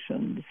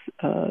celebrations,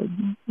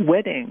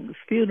 weddings,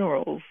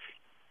 funerals.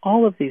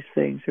 All of these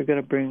things are going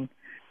to bring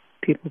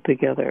people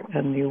together,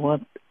 and you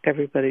want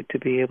everybody to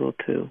be able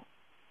to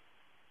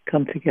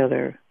come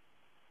together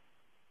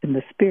in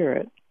the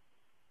spirit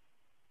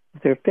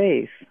of their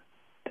faith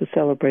to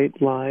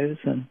celebrate lives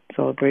and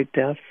celebrate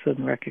deaths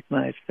and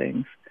recognize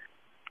things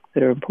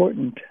that are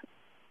important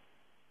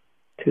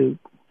to,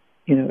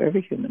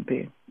 every human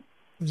being.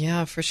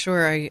 Yeah, for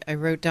sure. I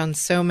wrote down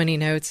so many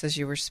notes as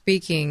you were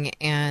speaking,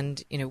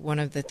 and one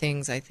of the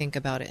things I think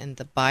about in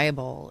the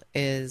Bible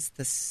is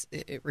this,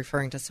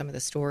 referring to some of the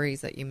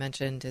stories that you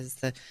mentioned, is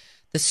the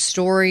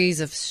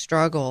stories of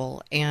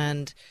struggle.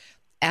 And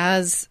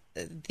as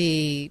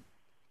the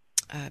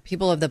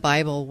people of the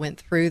Bible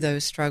went through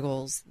those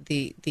struggles,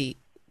 the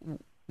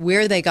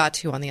where they got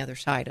to on the other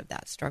side of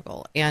that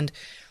struggle, and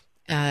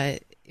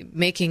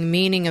making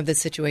meaning of the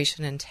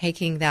situation and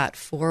taking that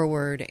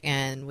forward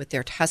and with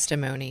their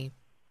testimony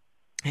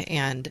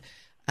and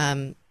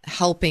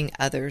helping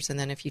others. And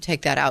then if you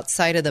take that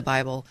outside of the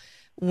Bible,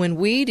 when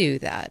we do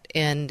that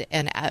and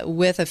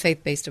with a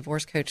faith-based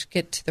divorce coach,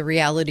 get to the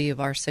reality of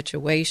our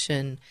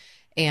situation,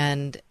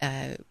 and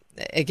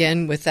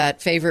again, with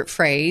that favorite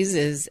phrase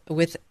is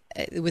with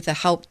the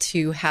help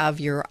to have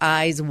your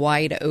eyes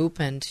wide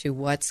open to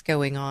what's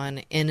going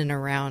on in and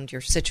around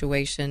your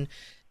situation,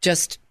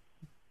 just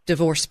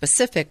divorce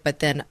specific, but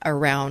then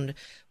around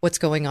what's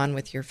going on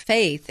with your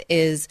faith,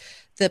 is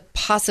the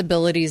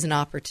possibilities and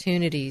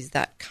opportunities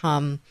that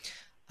come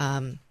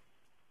from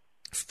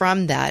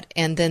that.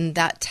 And then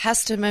that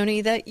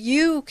testimony that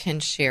you can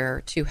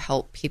share to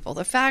help people.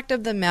 The fact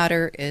of the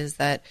matter is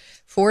that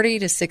 40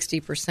 to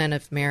 60%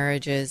 of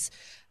marriages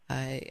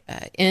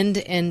end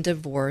in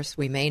divorce.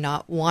 We may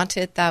not want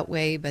it that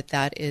way, but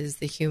that is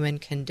the human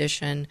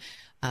condition,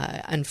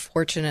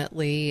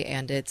 unfortunately,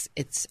 and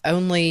it's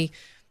only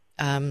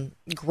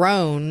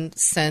grown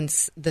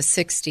since the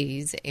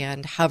 60s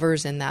and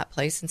hovers in that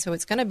place. And so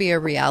it's going to be a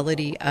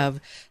reality of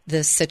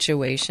this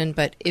situation.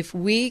 But if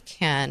we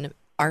can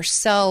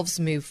ourselves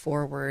move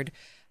forward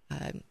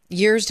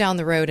years down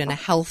the road in a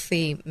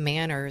healthy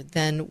manner,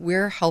 then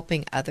we're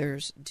helping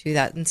others do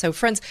that. And so,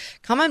 friends,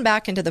 coming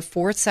back into the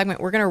fourth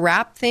segment, we're going to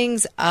wrap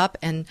things up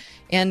and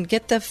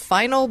get the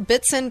final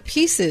bits and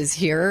pieces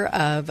here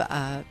of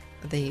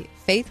the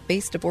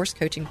faith-based divorce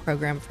coaching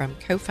program from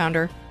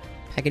co-founder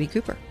Peggy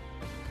Cooper.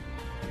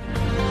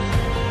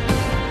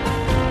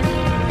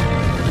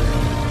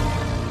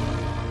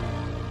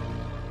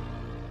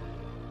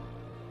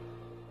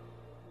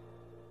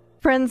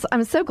 Friends,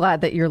 I'm so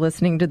glad that you're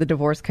listening to the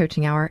Divorce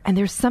Coaching Hour, and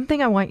there's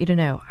something I want you to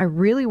know. I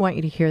really want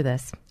you to hear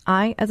this.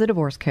 I, as a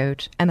divorce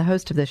coach and the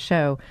host of this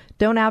show,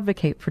 don't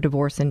advocate for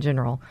divorce in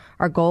general.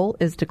 Our goal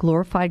is to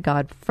glorify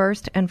God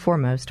first and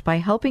foremost by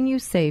helping you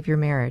save your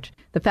marriage.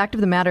 The fact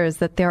of the matter is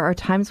that there are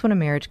times when a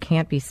marriage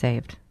can't be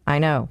saved. I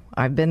know,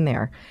 I've been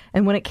there.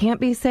 And when it can't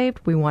be saved,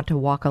 we want to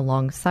walk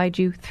alongside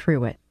you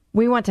through it.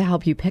 We want to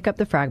help you pick up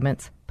the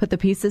fragments, put the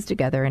pieces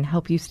together, and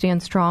help you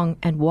stand strong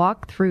and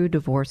walk through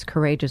divorce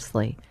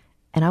courageously.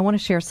 And I want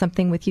to share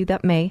something with you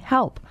that may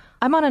help.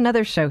 I'm on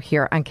another show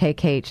here on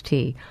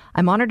KKHT.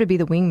 I'm honored to be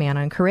the wingman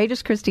on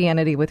Courageous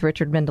Christianity with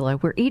Richard Mendelow,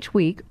 where each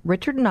week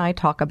Richard and I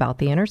talk about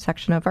the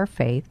intersection of our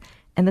faith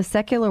and the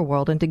secular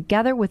world, and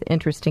together with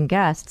interesting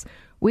guests,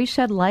 we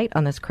shed light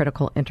on this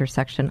critical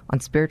intersection, on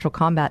spiritual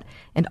combat,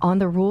 and on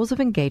the rules of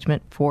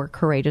engagement for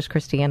Courageous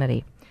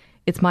Christianity.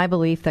 It's my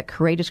belief that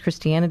Courageous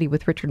Christianity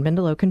with Richard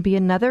Mendelow can be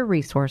another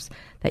resource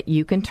that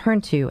you can turn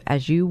to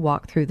as you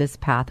walk through this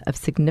path of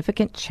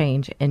significant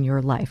change in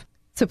your life.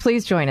 So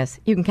please join us.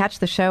 You can catch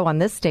the show on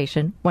this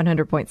station,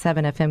 100.7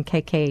 FM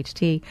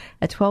KKHT,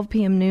 at 12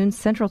 p.m. noon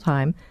Central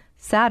Time,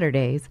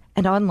 Saturdays,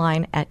 and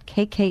online at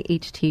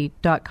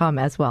kkht.com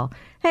as well.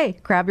 Hey,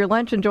 grab your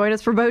lunch and join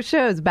us for both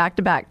shows, back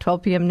to back,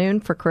 12 p.m.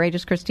 noon for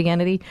Courageous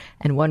Christianity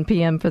and 1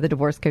 p.m. for the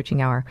Divorce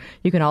Coaching Hour.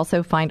 You can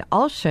also find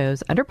all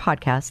shows under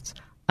podcasts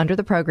under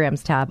the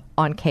Programs tab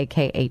on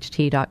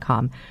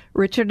kkht.com.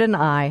 Richard and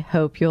I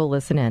hope you'll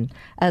listen in.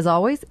 As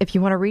always, if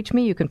you want to reach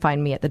me, you can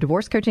find me at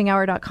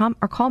thedivorcecoachinghour.com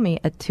or call me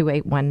at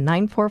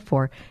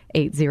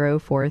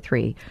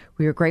 281-944-8043.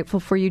 We are grateful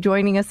for you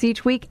joining us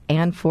each week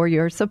and for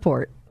your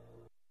support.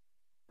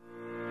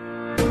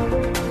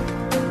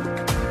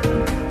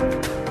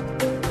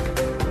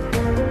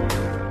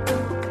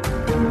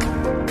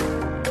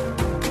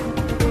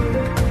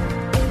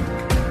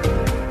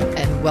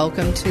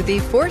 welcome to the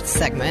fourth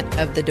segment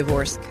of the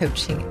Divorce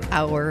Coaching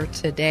Hour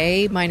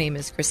today. My name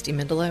is Christy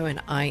Mendelow,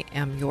 and I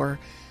am your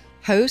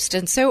host,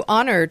 and so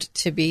honored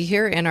to be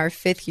here in our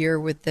fifth year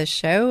with this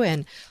show.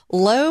 And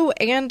lo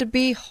and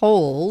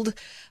behold,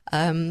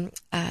 5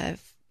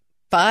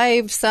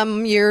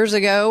 some years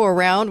ago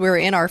around, we were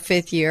in our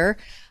fifth year,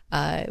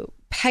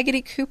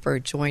 Peggotty Cooper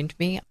joined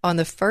me on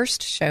the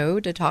first show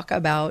to talk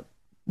about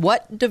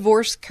what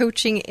divorce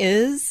coaching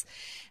is,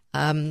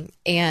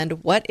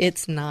 and what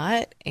it's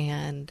not.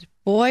 And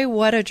boy,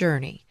 what a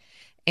journey.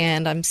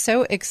 And I'm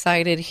so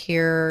excited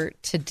here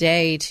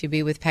today to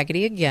be with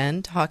Peggotty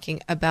again,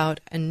 talking about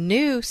a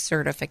new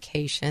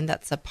certification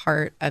that's a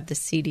part of the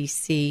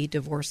CDC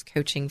divorce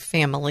coaching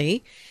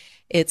family.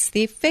 It's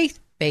the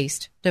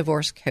faith-based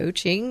divorce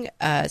coaching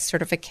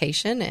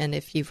certification. And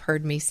if you've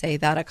heard me say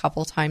that a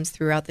couple times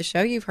throughout the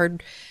show, you've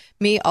heard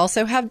me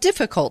also have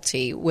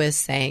difficulty with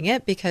saying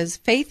it because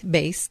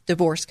faith-based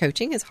divorce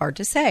coaching is hard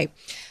to say.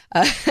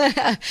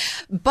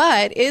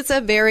 But it's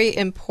a very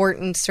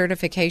important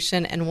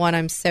certification and one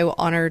I'm so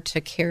honored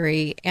to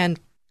carry. And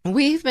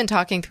we've been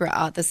talking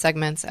throughout the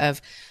segments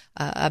of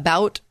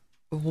about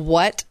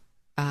what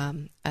a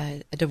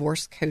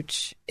divorce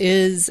coach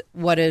is,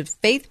 what a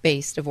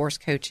faith-based divorce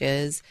coach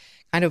is,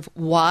 kind of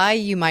why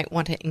you might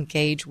want to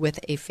engage with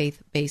a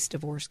faith-based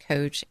divorce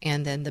coach,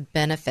 and then the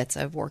benefits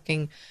of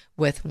working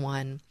with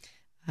one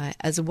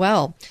as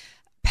well.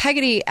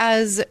 Peggotty,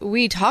 as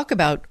we talk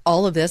about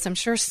all of this, I'm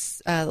sure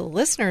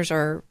listeners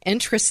are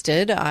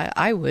interested.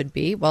 I would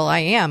be. Well, I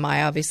am.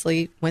 I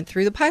obviously went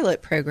through the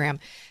pilot program.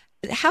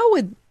 How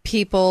would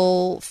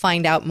people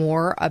find out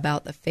more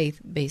about the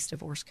faith-based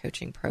divorce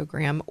coaching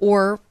program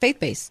or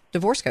faith-based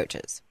divorce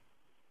coaches?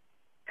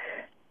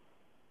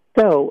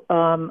 So,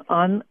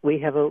 we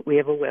have a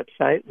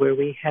website where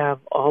we have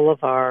all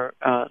of our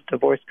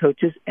divorce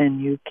coaches, and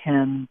you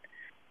can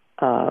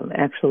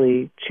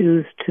actually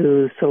choose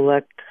to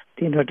select,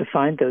 to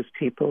find those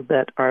people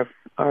that are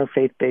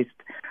faith-based,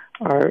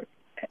 are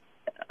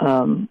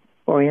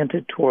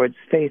oriented towards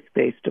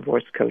faith-based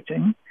divorce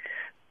coaching,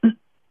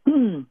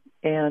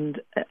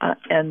 and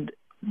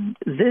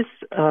this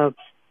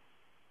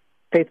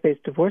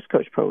faith-based divorce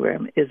coach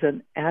program is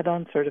an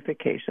add-on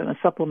certification, a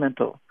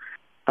supplemental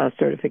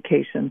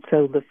certification.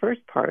 So the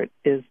first part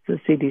is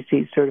the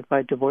CDC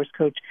Certified Divorce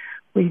Coach,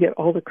 where you get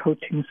all the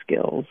coaching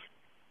skills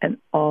and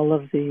all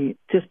of the,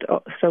 just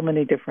so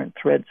many different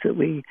threads that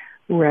we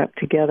wrap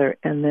together.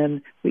 And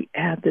then we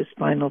add this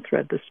final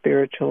thread, the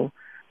spiritual,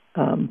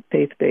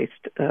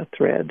 faith-based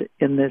thread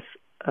in this,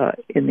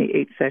 in the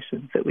 8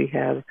 sessions that we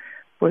have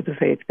for the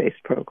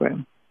faith-based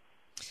program.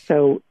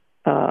 So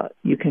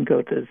you can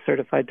go to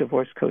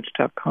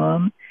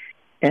CertifiedDivorceCoach.com,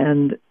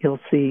 and you'll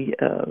see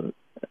a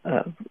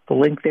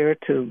link there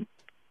to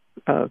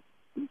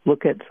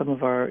look at some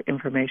of our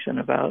information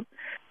about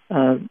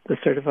the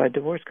Certified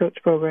Divorce Coach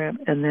program.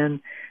 And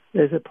then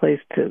there's a place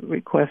to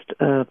request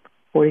a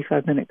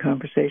 45-minute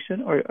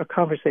conversation, or a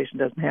conversation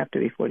doesn't have to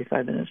be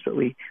 45 minutes, but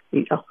we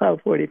allow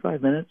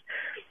 45 minutes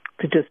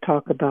to just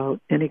talk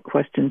about any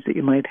questions that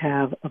you might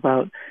have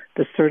about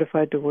the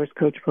Certified Divorce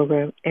Coach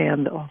program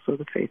and also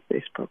the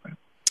faith-based program.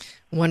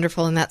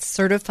 Wonderful. And that's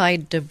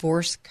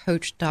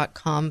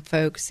CertifiedDivorceCoach.com,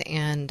 folks.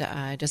 And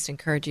I just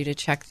encourage you to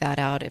check that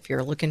out if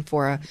you're looking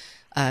for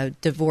a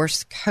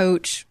divorce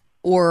coach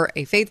or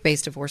a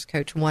faith-based divorce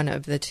coach, one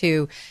of the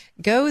two.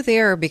 Go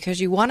there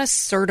because you want a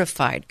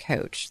certified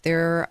coach.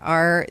 There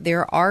are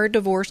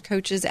divorce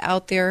coaches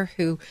out there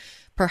who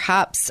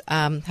perhaps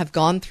have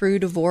gone through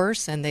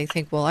divorce and they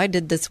think, well, I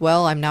did this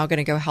well, I'm now going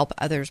to go help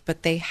others,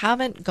 but they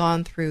haven't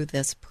gone through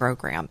this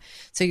program.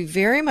 So you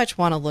very much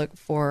want to look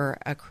for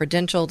a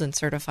credentialed and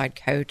certified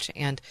coach.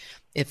 And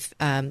if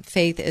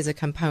faith is a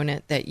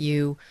component that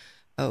you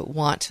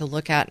want to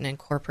look at and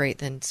incorporate,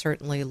 then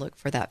certainly look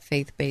for that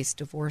faith-based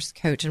divorce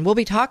coach. And we'll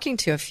be talking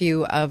to a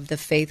few of the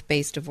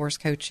faith-based divorce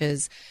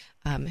coaches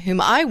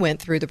whom I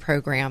went through the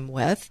program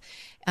with.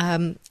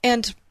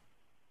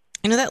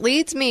 And that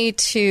leads me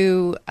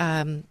to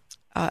a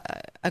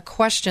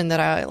question that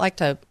I like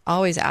to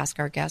always ask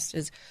our guests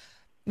is,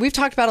 we've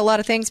talked about a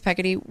lot of things,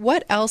 Peggotty.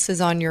 What else is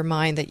on your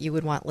mind that you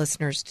would want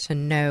listeners to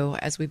know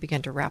as we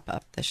begin to wrap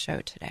up the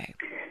show today?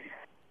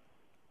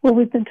 Well,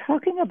 we've been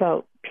talking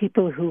about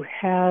people who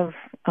have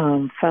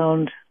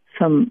found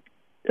some,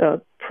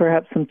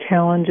 perhaps some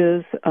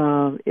challenges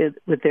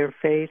with their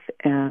faith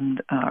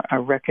and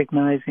are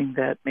recognizing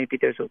that maybe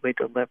there's a way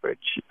to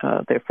leverage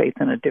their faith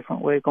in a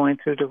different way going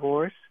through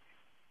divorce.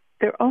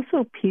 There are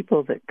also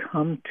people that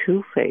come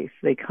to faith.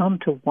 They come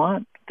to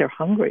they're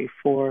hungry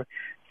for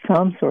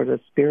some sort of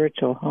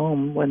spiritual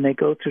home when they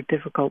go through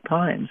difficult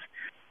times.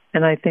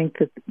 And I think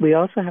that we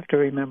also have to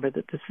remember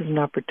that this is an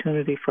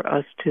opportunity for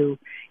us to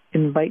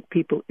invite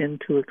people in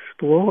to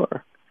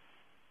explore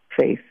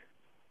faith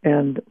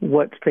and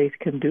what faith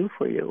can do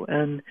for you.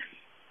 And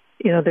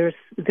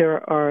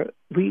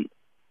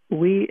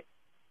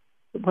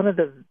one of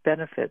the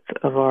benefits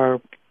of our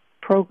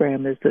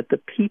program is that the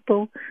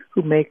people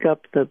who make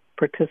up the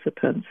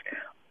participants,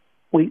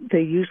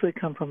 they usually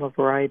come from a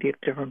variety of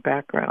different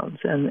backgrounds,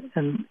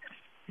 and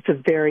it's a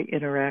very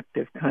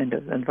interactive kind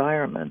of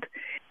environment.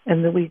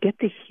 And then we get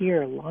to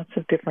hear lots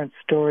of different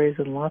stories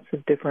and lots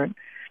of different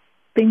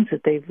things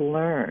that they've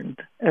learned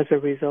as a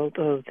result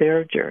of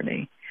their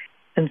journey.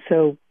 And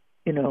so,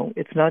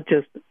 it's not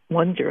just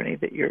one journey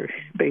that you're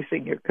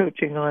basing your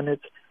coaching on.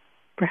 It's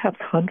perhaps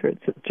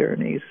hundreds of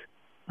journeys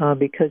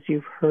because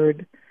you've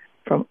heard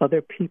from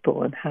other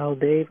people and how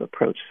they've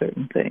approached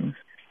certain things.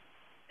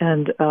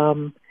 And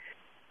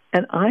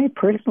I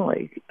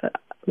personally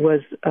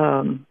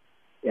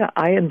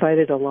I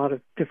invited a lot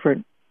of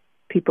different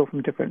people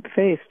from different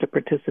faiths to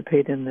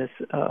participate in this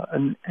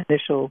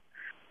initial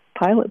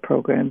pilot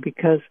program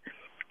because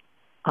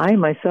I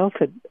myself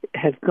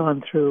had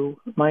gone through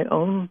my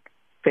own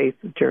faith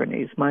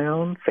journeys, my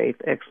own faith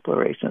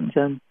explorations,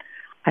 and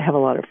I have a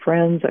lot of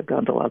friends. I've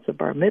gone to lots of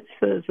bar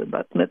mitzvahs and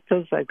bat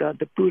mitzvahs. I've gone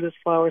to Buddhist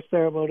flower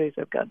ceremonies.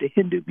 I've gone to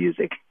Hindu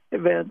music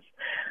events,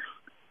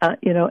 and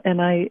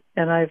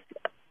I've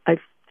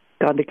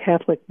gone to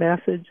Catholic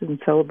masses and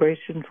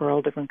celebration for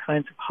all different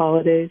kinds of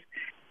holidays,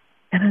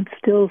 and I'm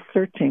still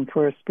searching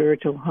for a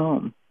spiritual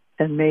home.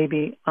 And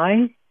maybe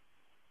I,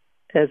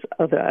 as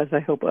I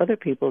hope other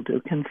people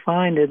do, can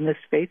find in this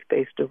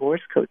faith-based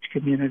divorce coach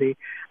community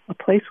a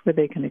place where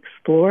they can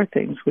explore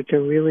things which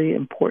are really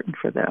important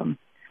for them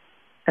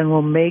and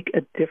will make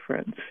a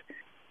difference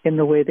in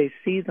the way they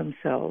see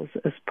themselves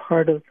as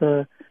part of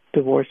the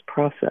divorce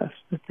process,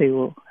 that they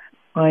will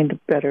find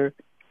better,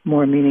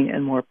 more meaning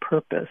and more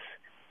purpose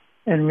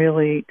and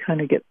really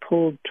kind of get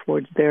pulled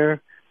towards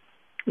their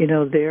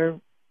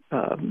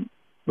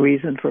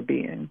reason for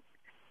being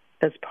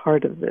as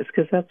part of this,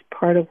 because that's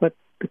part of what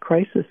the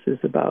crisis is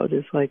about,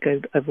 is like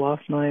I've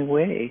lost my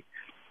way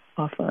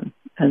often.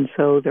 And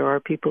so there are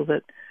people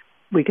that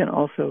we can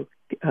also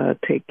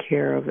take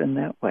care of in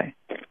that way.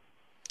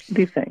 What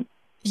do you think?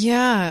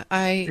 Yeah,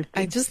 I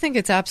just think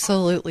it's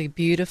absolutely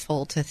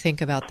beautiful to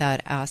think about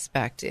that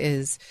aspect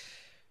is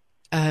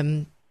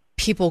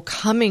people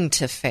coming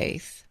to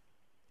faith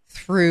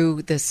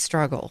through this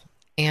struggle.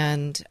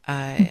 And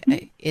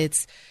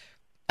it's,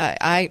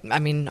 I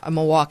mean, I'm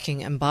a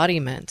walking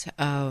embodiment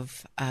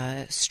of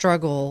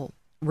struggle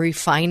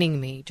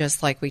refining me,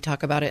 just like we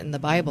talk about it in the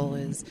Bible,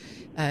 is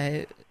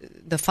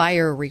the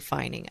fire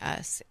refining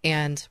us.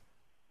 And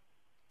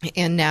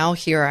now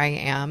here I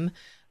am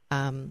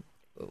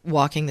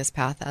walking this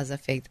path as a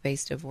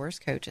faith-based divorce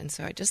coach. And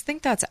so I just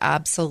think that's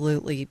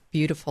absolutely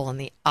beautiful. And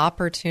the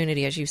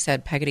opportunity, as you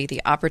said, Peggotty,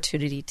 the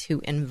opportunity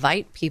to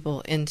invite people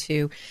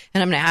into,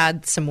 and I'm going to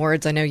add some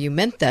words, I know you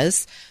meant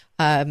this,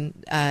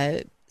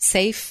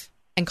 safe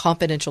and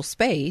confidential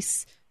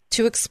space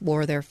to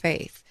explore their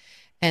faith.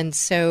 And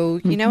so,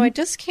 I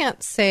just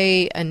can't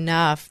say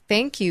enough.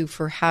 Thank you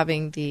for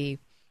having the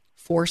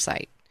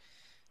foresight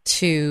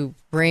to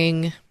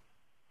bring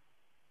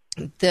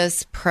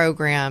this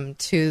program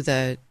to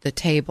the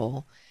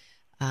table.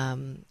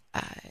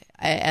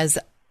 As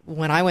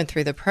when I went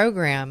through the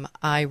program,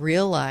 I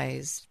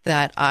realized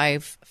that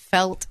I've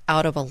felt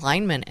out of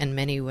alignment in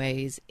many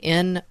ways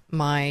in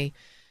my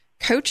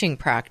coaching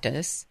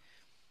practice,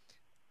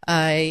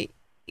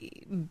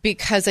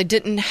 because I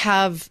didn't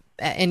have,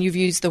 and you've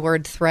used the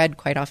word thread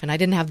quite often, I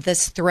didn't have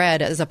this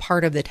thread as a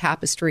part of the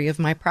tapestry of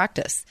my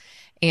practice.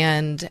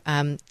 And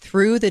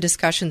through the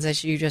discussions,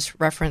 as you just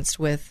referenced,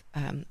 with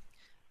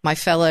my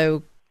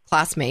fellow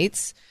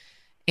classmates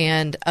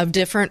and of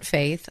different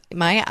faith,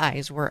 my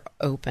eyes were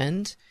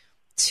opened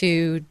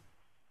to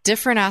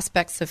different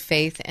aspects of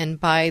faith. And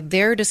by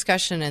their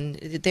discussion and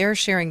their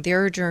sharing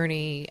their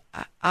journey,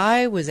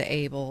 I was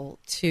able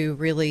to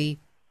really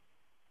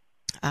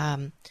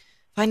find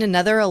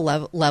another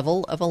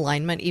level of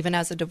alignment, even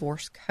as a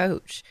divorce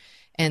coach.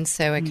 And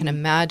so I can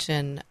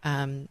imagine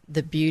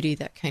the beauty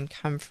that can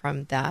come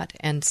from that.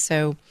 And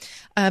so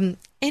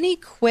any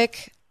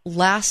quick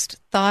last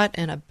thought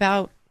in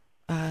about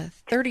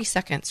 30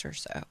 seconds or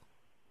so?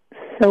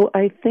 So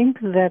I think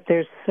that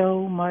there's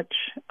so much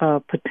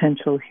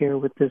potential here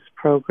with this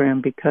program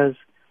because,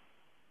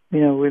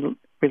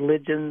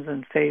 religions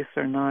and faiths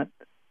are not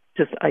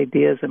just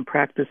ideas and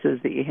practices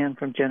that you hand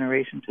from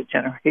generation to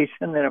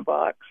generation in a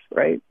box,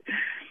 right?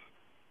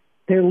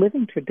 They're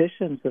living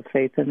traditions of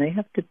faith, and they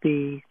have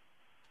to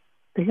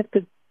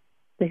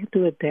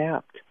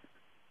adapt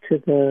to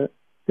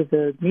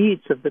the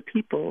needs of the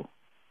people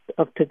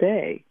of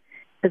today,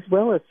 as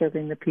well as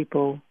serving the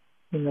people,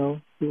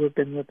 who have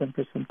been with them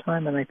for some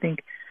time. And I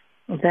think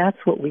that's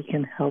what we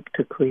can help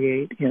to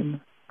create in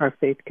our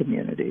faith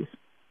communities,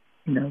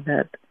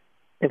 that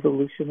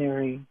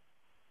evolutionary,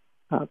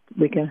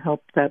 we can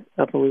help that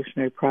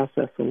evolutionary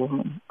process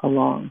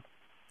along.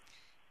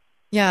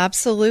 Yeah,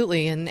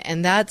 absolutely.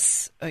 And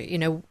that's,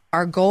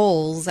 our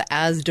goals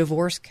as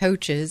divorce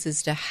coaches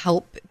is to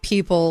help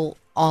people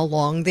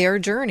along their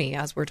journey,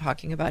 as we're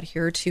talking about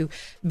here, to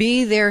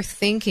be their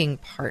thinking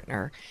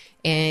partner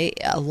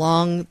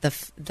along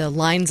the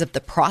lines of the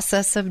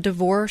process of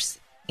divorce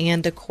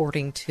and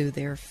according to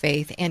their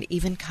faith and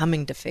even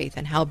coming to faith,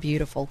 and how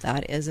beautiful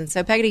that is. And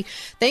so, Peggotty,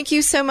 thank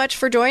you so much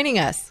for joining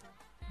us.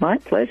 My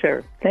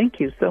pleasure. Thank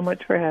you so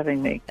much for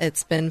having me.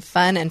 It's been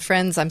fun. And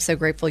friends, I'm so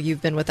grateful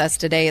you've been with us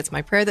today. It's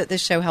my prayer that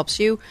this show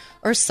helps you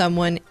or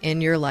someone in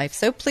your life.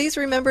 So please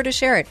remember to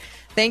share it.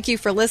 Thank you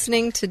for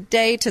listening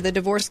today to the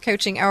Divorce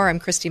Coaching Hour. I'm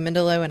Christy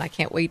Mendelow, and I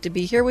can't wait to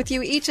be here with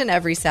you each and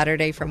every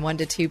Saturday from 1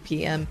 to 2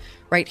 p.m.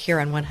 right here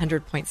on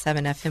 100.7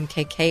 FM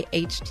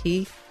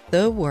KKHT,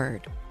 The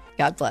Word.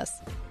 God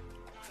bless.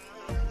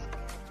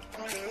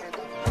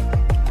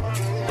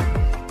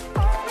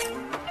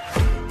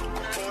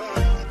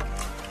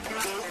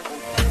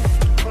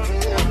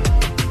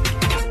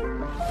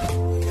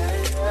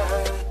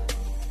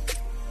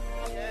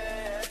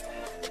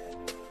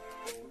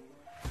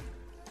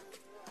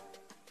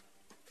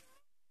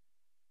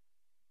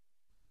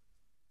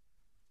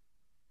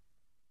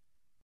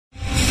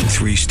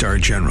 Three-star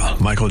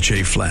General Michael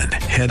J. Flynn,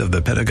 head of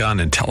the Pentagon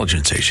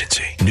Intelligence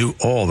Agency, knew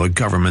all the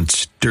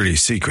government's dirty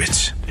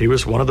secrets. He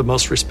was one of the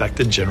most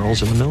respected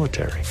generals in the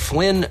military.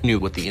 Flynn knew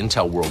what the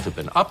intel world had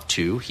been up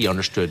to. He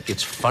understood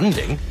its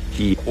funding.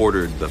 He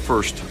ordered the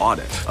first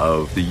audit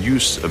of the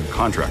use of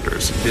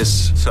contractors.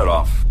 This set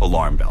off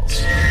alarm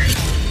bells.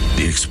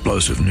 The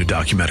explosive new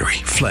documentary,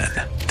 Flynn,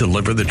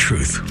 Deliver the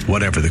Truth,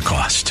 Whatever the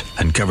Cost,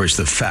 uncovers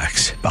the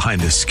facts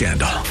behind this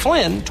scandal.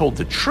 Flynn told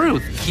the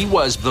truth. He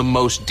was the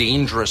most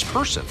dangerous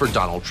person for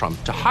Donald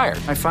Trump to hire.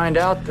 I find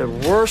out the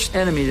worst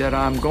enemy that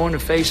I'm going to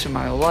face in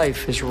my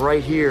life is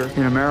right here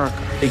in America.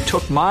 They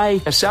took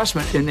my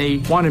assessment and they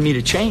wanted me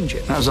to change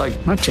it. And I was like,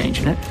 I'm not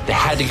changing it. They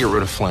had to get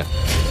rid of Flynn.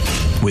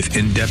 With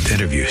in-depth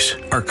interviews,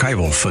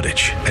 archival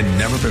footage, and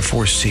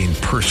never-before-seen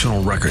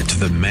personal records of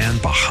the man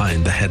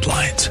behind the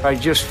headlines. I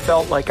just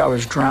felt like I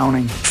was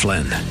drowning.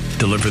 Flynn,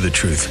 Deliver the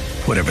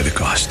Truth, Whatever the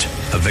Cost.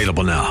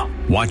 Available now.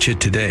 Watch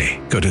it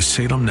today. Go to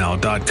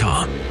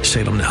salemnow.com.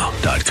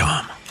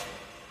 salemnow.com.